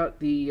take out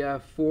the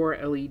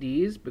 4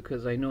 LEDs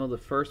because I know the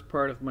first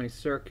part of my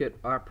circuit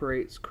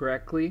operates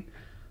correctly.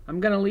 I'm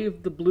going to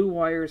leave the blue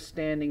wires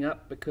standing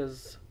up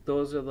because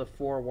those are the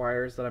 4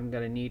 wires that I'm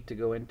going to need to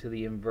go into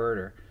the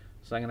inverter.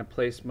 So I'm going to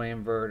place my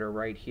inverter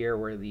right here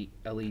where the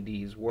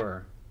LEDs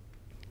were.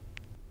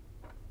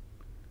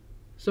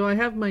 So I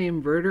have my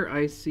inverter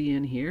IC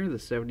in here, the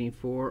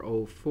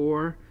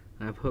 7404.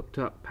 I've hooked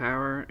up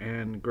power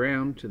and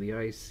ground to the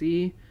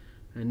IC.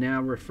 And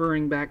now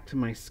referring back to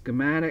my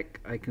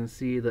schematic, I can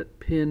see that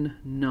pin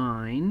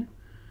 9,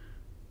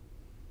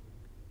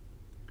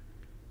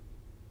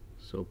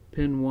 so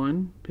pin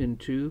 1, pin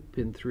 2,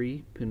 pin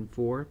 3, pin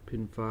 4,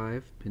 pin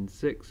 5, pin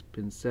 6,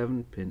 pin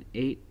 7, pin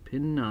 8,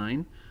 pin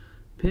 9.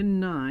 Pin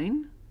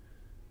 9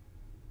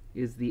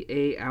 is the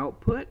A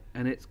output,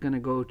 and it's going to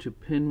go to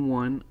pin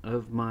 1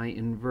 of my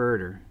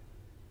inverter.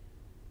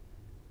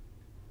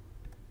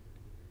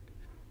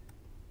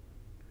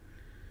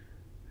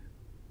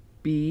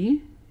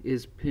 B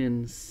is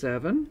pin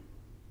 7,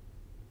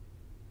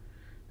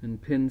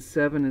 and pin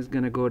 7 is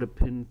going to go to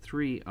pin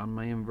 3 on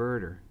my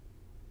inverter.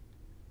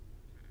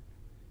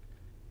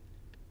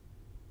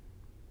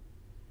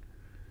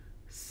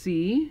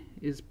 C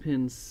is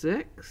pin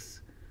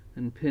 6,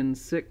 and pin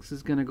 6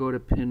 is going to go to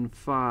pin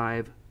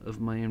 5 of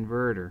my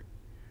inverter.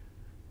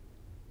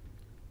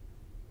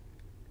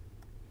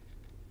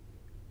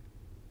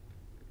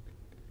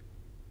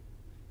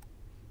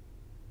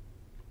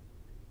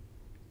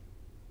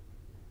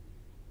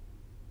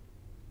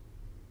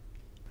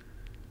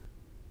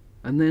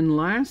 And then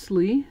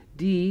lastly,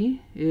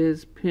 D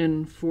is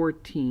pin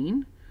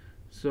 14,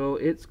 so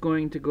it's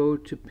going to go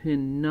to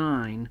pin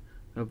 9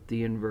 of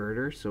the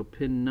inverter, so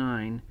pin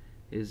 9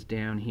 is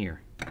down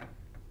here.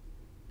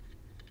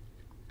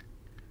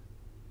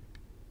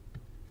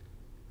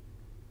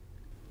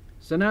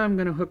 So now I'm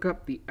going to hook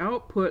up the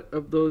output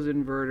of those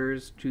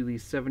inverters to the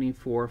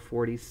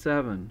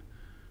 7447.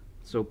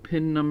 So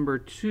pin number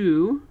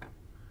 2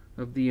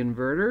 of the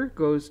inverter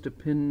goes to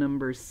pin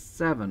number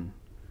 7.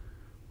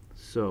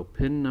 So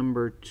pin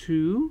number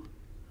 2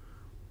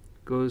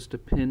 goes to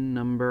pin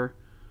number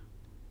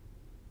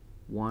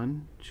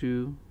 1,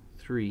 2,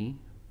 3,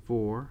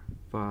 4,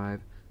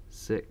 5,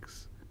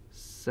 6,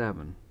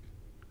 7.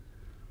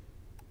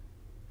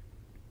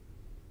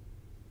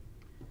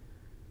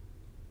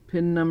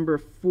 Pin number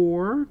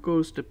 4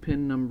 goes to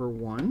pin number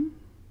 1.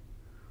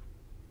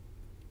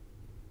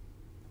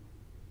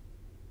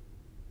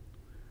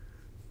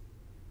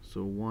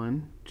 So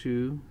 1,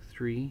 2,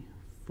 3,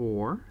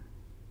 4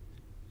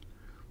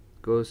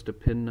 goes to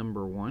pin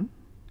number 1.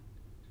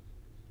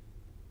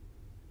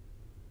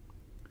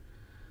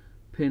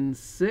 pin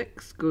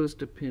 6 goes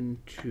to pin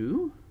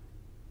 2.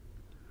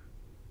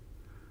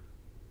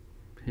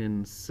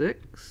 Pin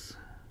 6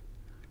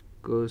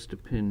 goes to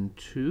pin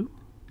 2.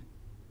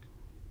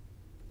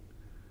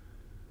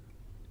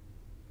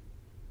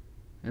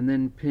 And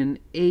then pin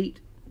 8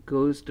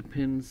 goes to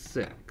pin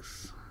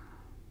 6.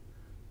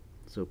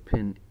 So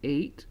pin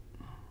 8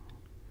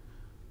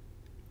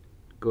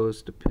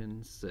 goes to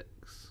pin 6.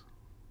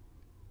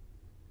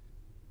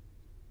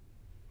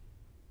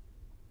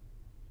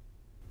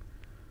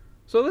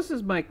 So this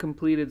is my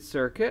completed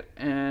circuit,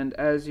 and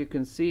as you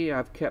can see,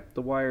 I've kept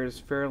the wires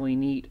fairly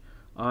neat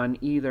on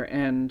either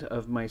end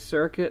of my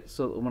circuit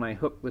so that when I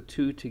hook the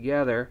two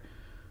together,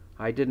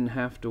 I didn't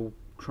have to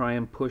try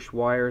and push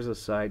wires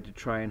aside to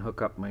try and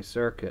hook up my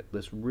circuit.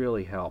 This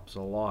really helps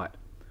a lot.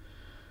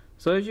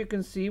 So as you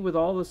can see, with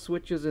all the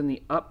switches in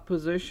the up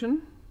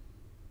position,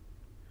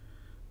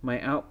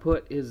 my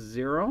output is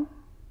 0.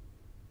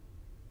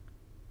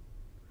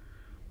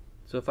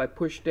 So if I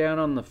push down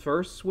on the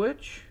first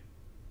switch,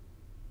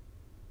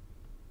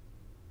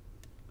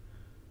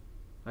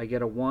 I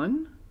get a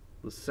 1.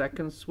 The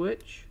second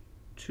switch,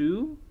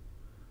 2,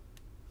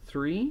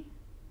 3,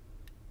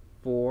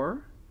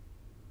 4,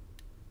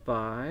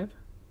 5,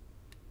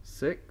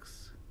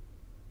 6,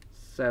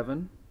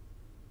 7,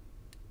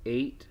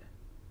 8,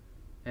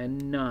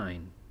 and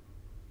 9.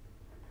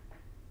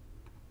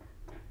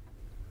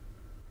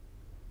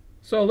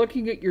 So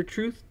looking at your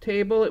truth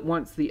table, it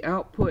wants the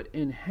output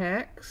in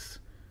hex.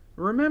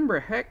 Remember,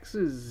 hex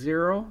is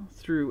 0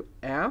 through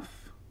F,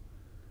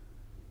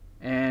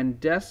 and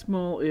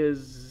decimal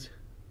is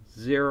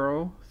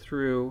 0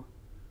 through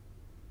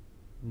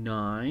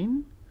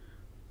 9.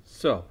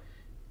 So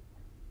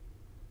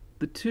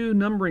the two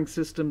numbering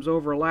systems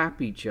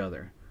overlap each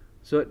other.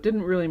 So it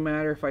didn't really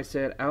matter if I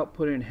said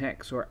output in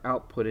hex or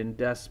output in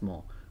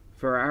decimal.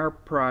 For our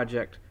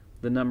project,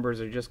 the numbers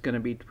are just going to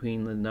be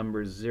between the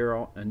numbers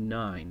 0 and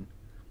 9.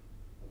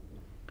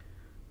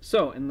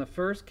 So in the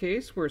first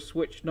case, where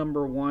switch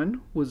number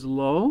 1 was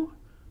low,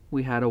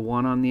 we had a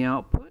 1 on the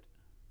output.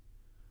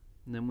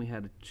 And then we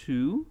had a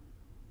 2,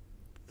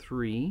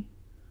 3,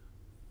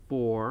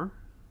 4,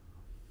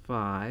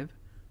 5,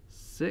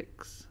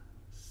 6,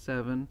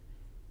 7,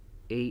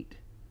 8,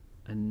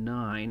 and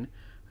 9.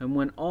 And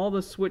when all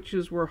the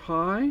switches were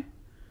high,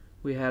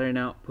 we had an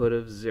output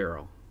of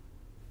 0.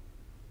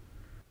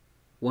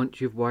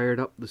 Once you've wired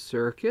up the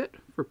circuit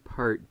for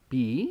part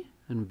B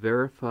and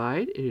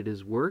verified it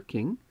is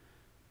working,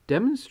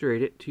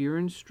 demonstrate it to your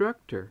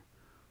instructor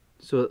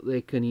so that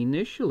they can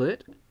initial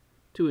it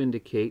to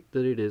indicate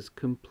that it is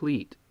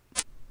complete.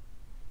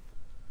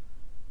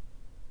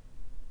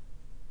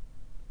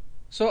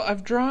 So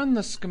I've drawn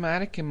the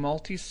schematic in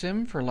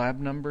Multisim for lab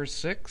number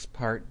 6,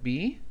 part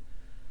B,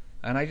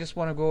 and I just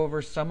want to go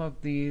over some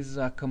of these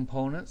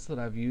components that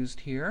I've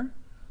used here.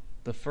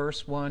 The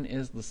first one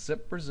is the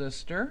SIP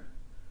resistor.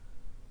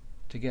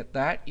 To get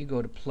that, you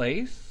go to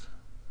Place,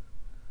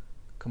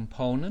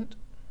 Component.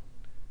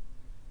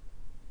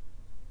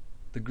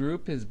 The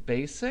group is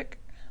Basic,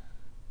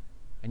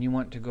 and you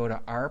want to go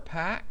to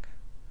RPAC,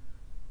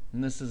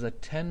 and this is a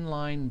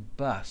 10-line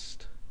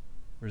bust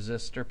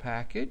resistor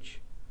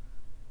package.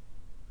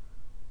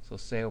 So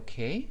say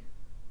OK.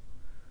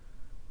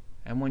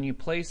 And when you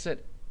place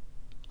it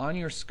on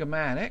your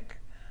schematic,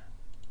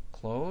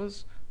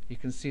 close, you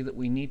can see that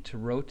we need to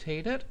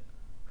rotate it.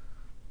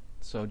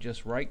 So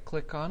just right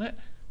click on it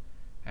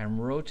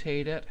and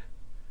rotate it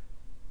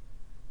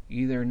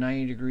either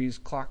 90 degrees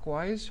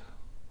clockwise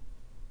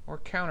or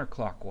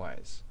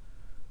counterclockwise.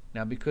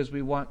 Now because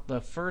we want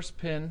the first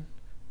pin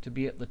to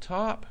be at the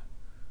top,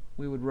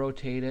 we would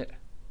rotate it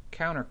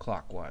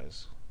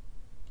counterclockwise.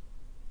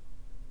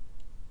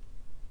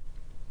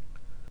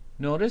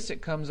 Notice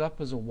it comes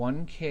up as a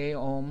 1K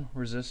ohm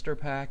resistor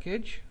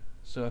package.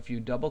 So if you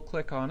double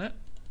click on it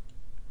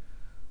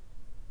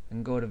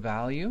and go to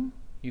value,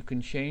 you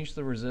can change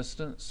the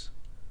resistance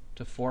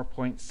to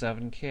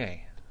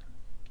 4.7K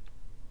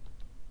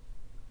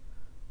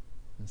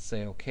and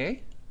say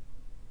OK.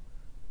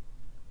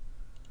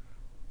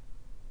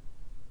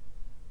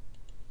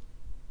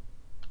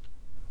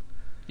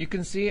 You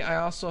can see I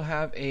also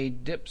have a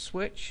dip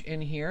switch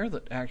in here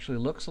that actually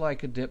looks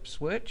like a dip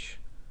switch.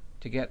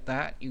 To get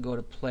that, you go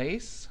to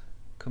Place,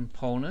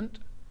 Component.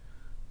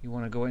 You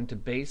want to go into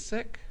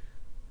Basic,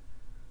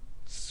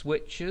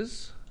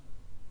 Switches,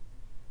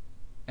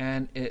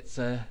 and it's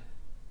a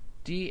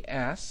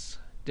DS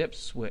dip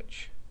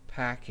switch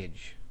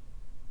package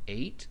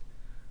 8.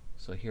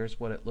 So here's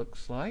what it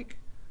looks like.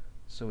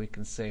 So we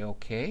can say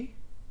OK.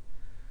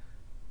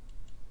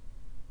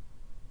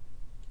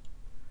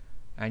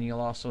 And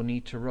you'll also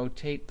need to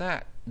rotate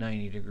that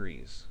 90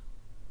 degrees.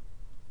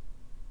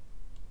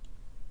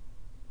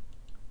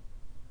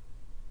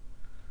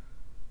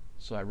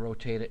 So I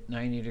rotate it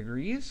 90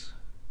 degrees,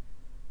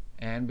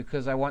 and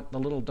because I want the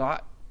little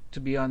dot to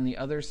be on the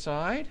other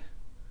side,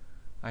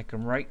 I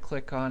can right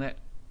click on it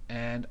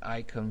and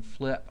I can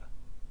flip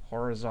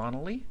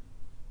horizontally.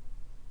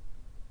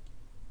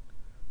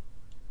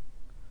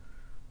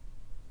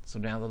 So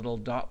now the little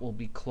dot will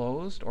be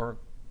closed or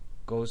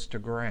goes to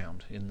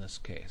ground in this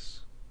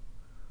case.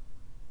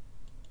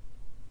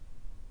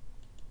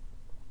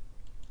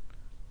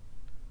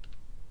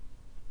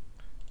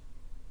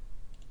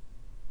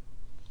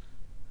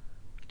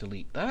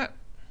 Delete that.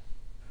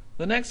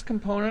 The next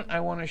component I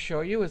want to show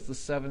you is the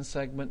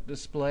 7-segment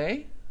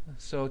display.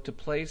 So to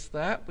place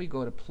that, we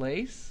go to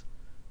Place,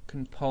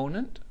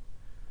 Component.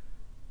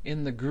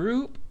 In the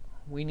group,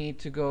 we need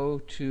to go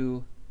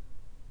to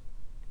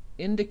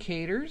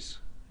Indicators.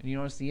 And you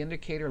notice the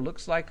indicator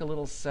looks like a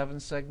little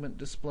 7-segment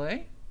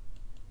display.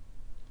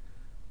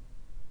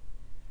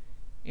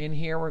 In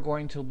here, we're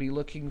going to be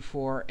looking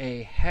for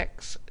a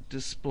hex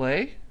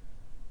display.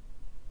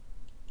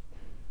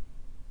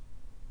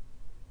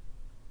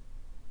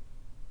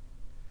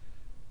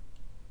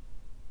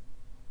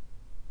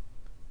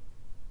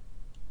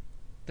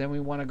 Then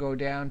we want to go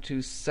down to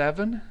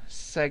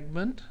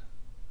 7-segment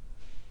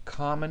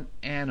common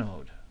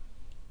anode.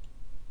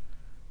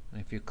 And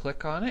if you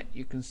click on it,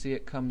 you can see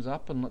it comes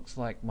up and looks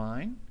like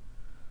mine.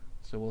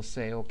 So we'll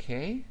say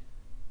OK.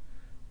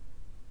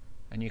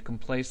 And you can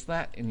place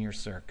that in your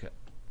circuit.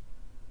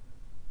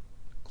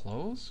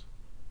 Close.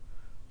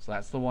 So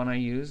that's the one I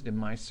used in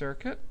my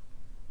circuit.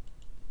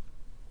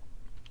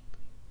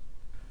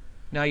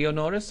 Now you'll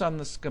notice on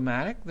the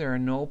schematic there are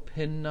no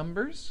pin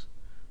numbers.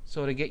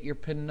 So to get your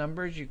pin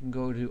numbers, you can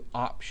go to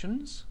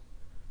Options,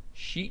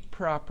 Sheet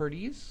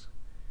Properties,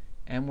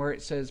 and where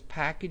it says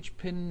Package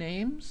Pin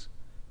Names,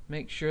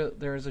 make sure that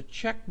there's a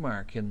check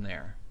mark in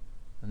there,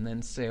 and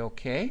then say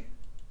OK.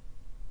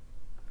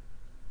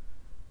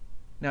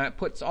 Now it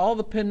puts all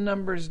the pin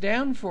numbers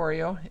down for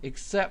you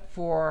except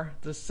for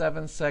the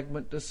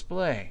 7-segment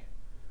display.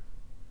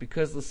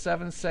 Because the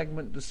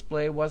 7-segment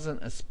display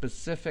wasn't a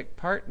specific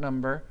part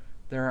number,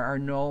 there are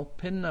no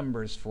pin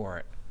numbers for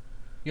it.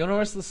 You'll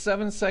notice the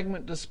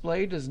 7-segment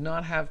display does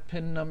not have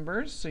pin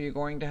numbers, so you're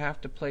going to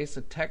have to place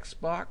a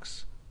text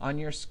box on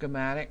your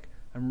schematic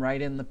and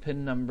write in the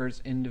pin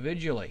numbers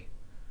individually.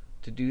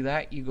 To do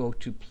that, you go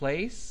to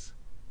Place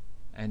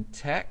and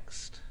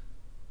Text,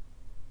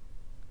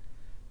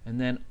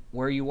 and then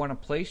where you want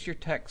to place your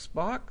text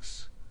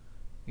box,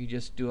 you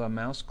just do a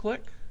mouse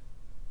click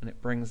and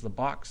it brings the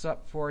box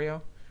up for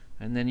you,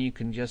 and then you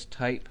can just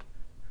type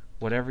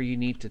whatever you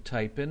need to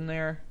type in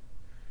there,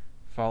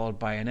 followed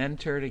by an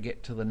enter to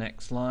get to the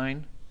next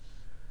line.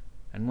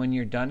 And when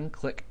you're done,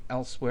 click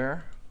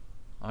elsewhere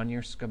on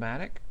your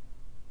schematic.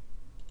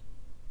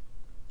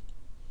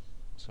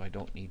 So I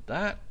don't need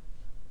that.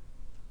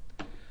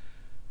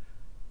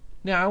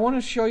 Now I want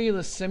to show you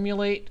the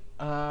simulate.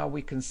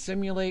 We can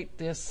simulate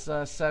this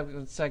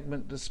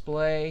 7-segment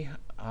display.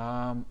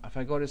 If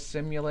I go to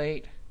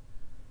simulate,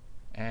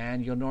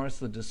 and you'll notice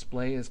the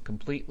display is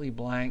completely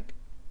blank.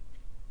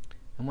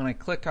 And when I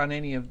click on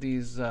any of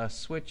these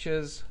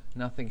switches,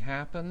 nothing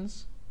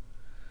happens.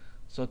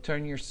 So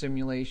turn your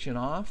simulation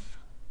off.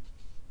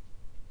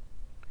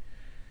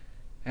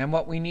 And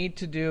what we need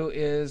to do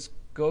is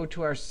go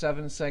to our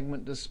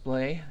 7-segment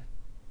display,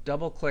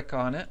 double click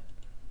on it,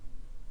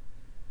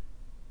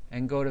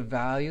 and go to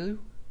Value,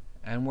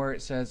 and where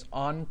it says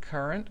On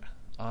Current,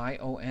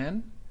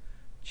 ION,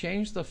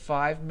 change the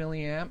 5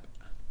 milliamp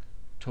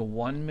to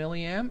 1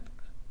 milliamp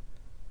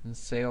and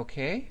say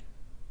OK.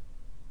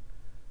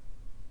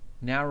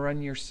 Now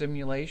run your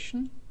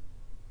simulation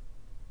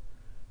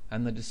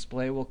and the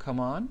display will come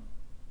on.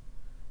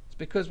 It's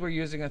because we're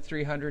using a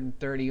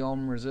 330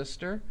 ohm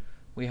resistor,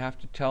 we have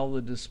to tell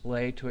the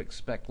display to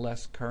expect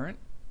less current.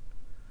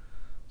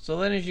 So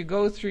then as you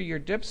go through your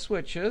dip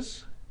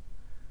switches,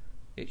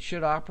 it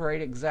should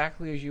operate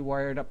exactly as you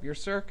wired up your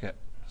circuit.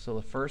 So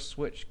the first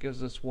switch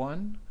gives us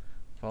 1,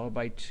 followed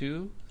by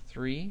 2,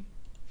 3,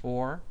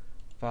 4,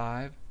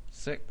 5,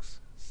 6,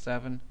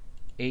 7,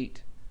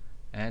 8,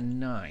 and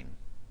 9.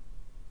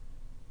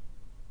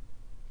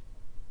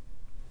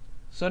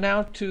 So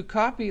now to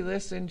copy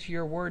this into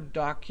your Word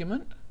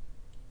document,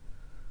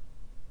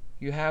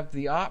 you have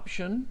the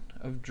option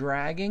of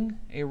dragging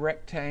a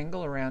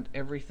rectangle around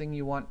everything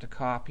you want to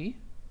copy,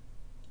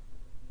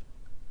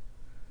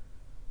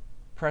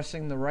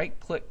 pressing the right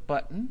click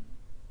button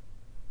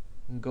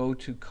and go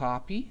to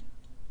Copy,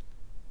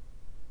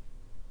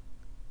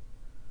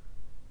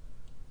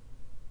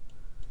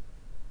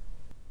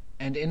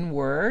 and in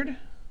Word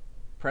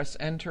press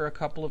Enter a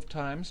couple of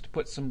times to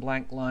put some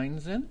blank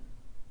lines in.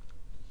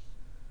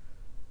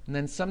 And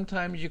then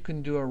sometimes you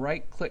can do a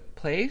right click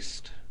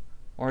paste,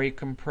 or you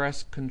can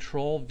press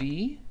Control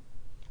V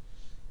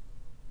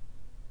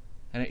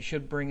and it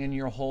should bring in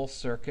your whole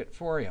circuit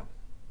for you.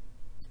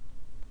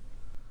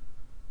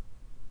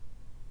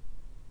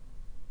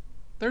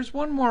 There's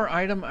one more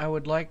item I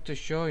would like to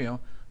show you.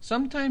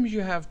 Sometimes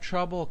you have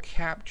trouble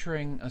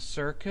capturing a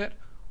circuit,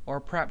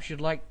 or perhaps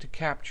you'd like to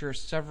capture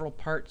several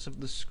parts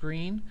of the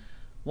screen.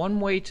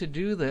 One way to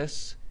do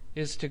this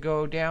is to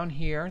go down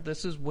here.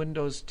 This is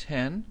Windows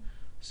 10,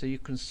 so you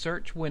can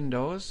search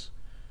Windows,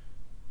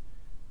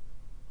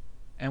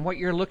 and what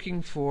you're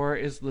looking for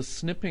is the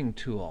snipping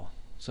tool.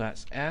 So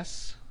that's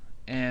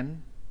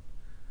SN.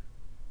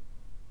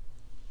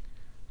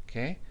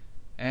 Okay,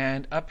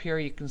 And up here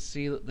you can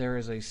see that there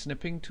is a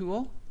snipping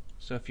tool.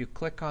 So if you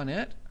click on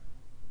it,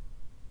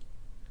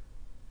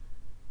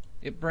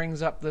 it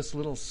brings up this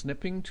little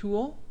snipping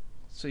tool.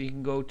 So you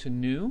can go to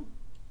New.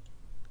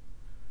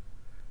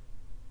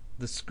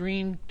 The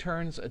screen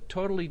turns a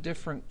totally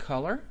different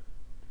color,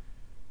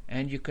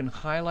 and you can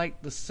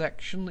highlight the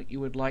section that you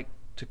would like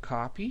to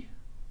copy.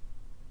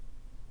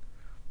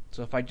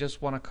 So if I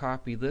just want to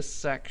copy this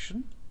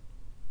section,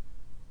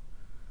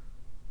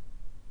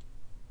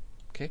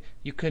 okay,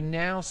 you can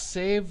now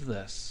save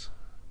this.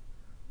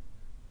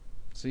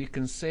 So you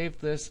can save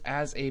this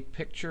as a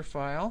picture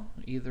file,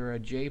 either a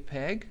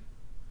JPEG.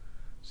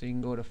 So you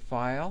can go to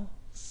File,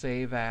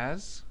 Save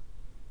As,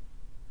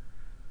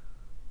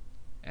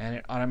 and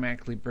it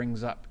automatically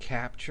brings up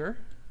Capture.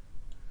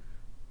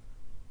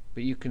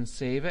 But you can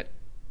save it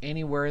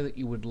anywhere that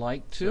you would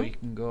like to. So you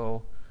can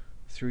go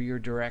through your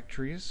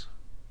directories.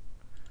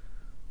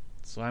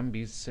 So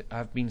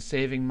I've been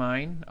saving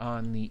mine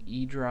on the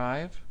E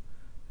drive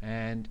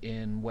and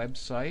in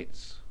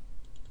websites.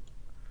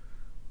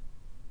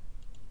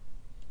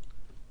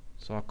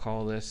 So I'll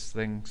call this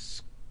thing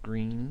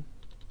Screen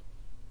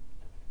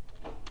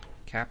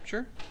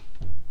Capture.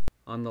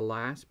 On the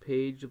last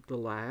page of the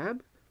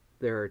lab,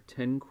 there are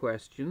 10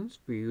 questions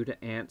for you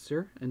to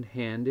answer and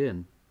hand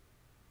in.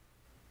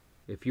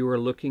 If you are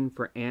looking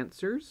for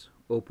answers,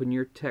 open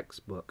your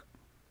textbook.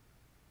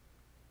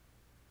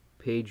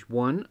 Page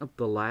 1 of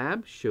the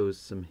lab shows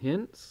some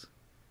hints.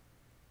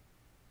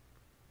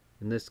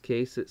 In this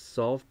case, it's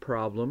solve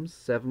problems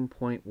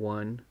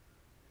 7.1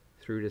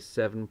 through to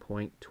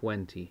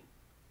 7.20.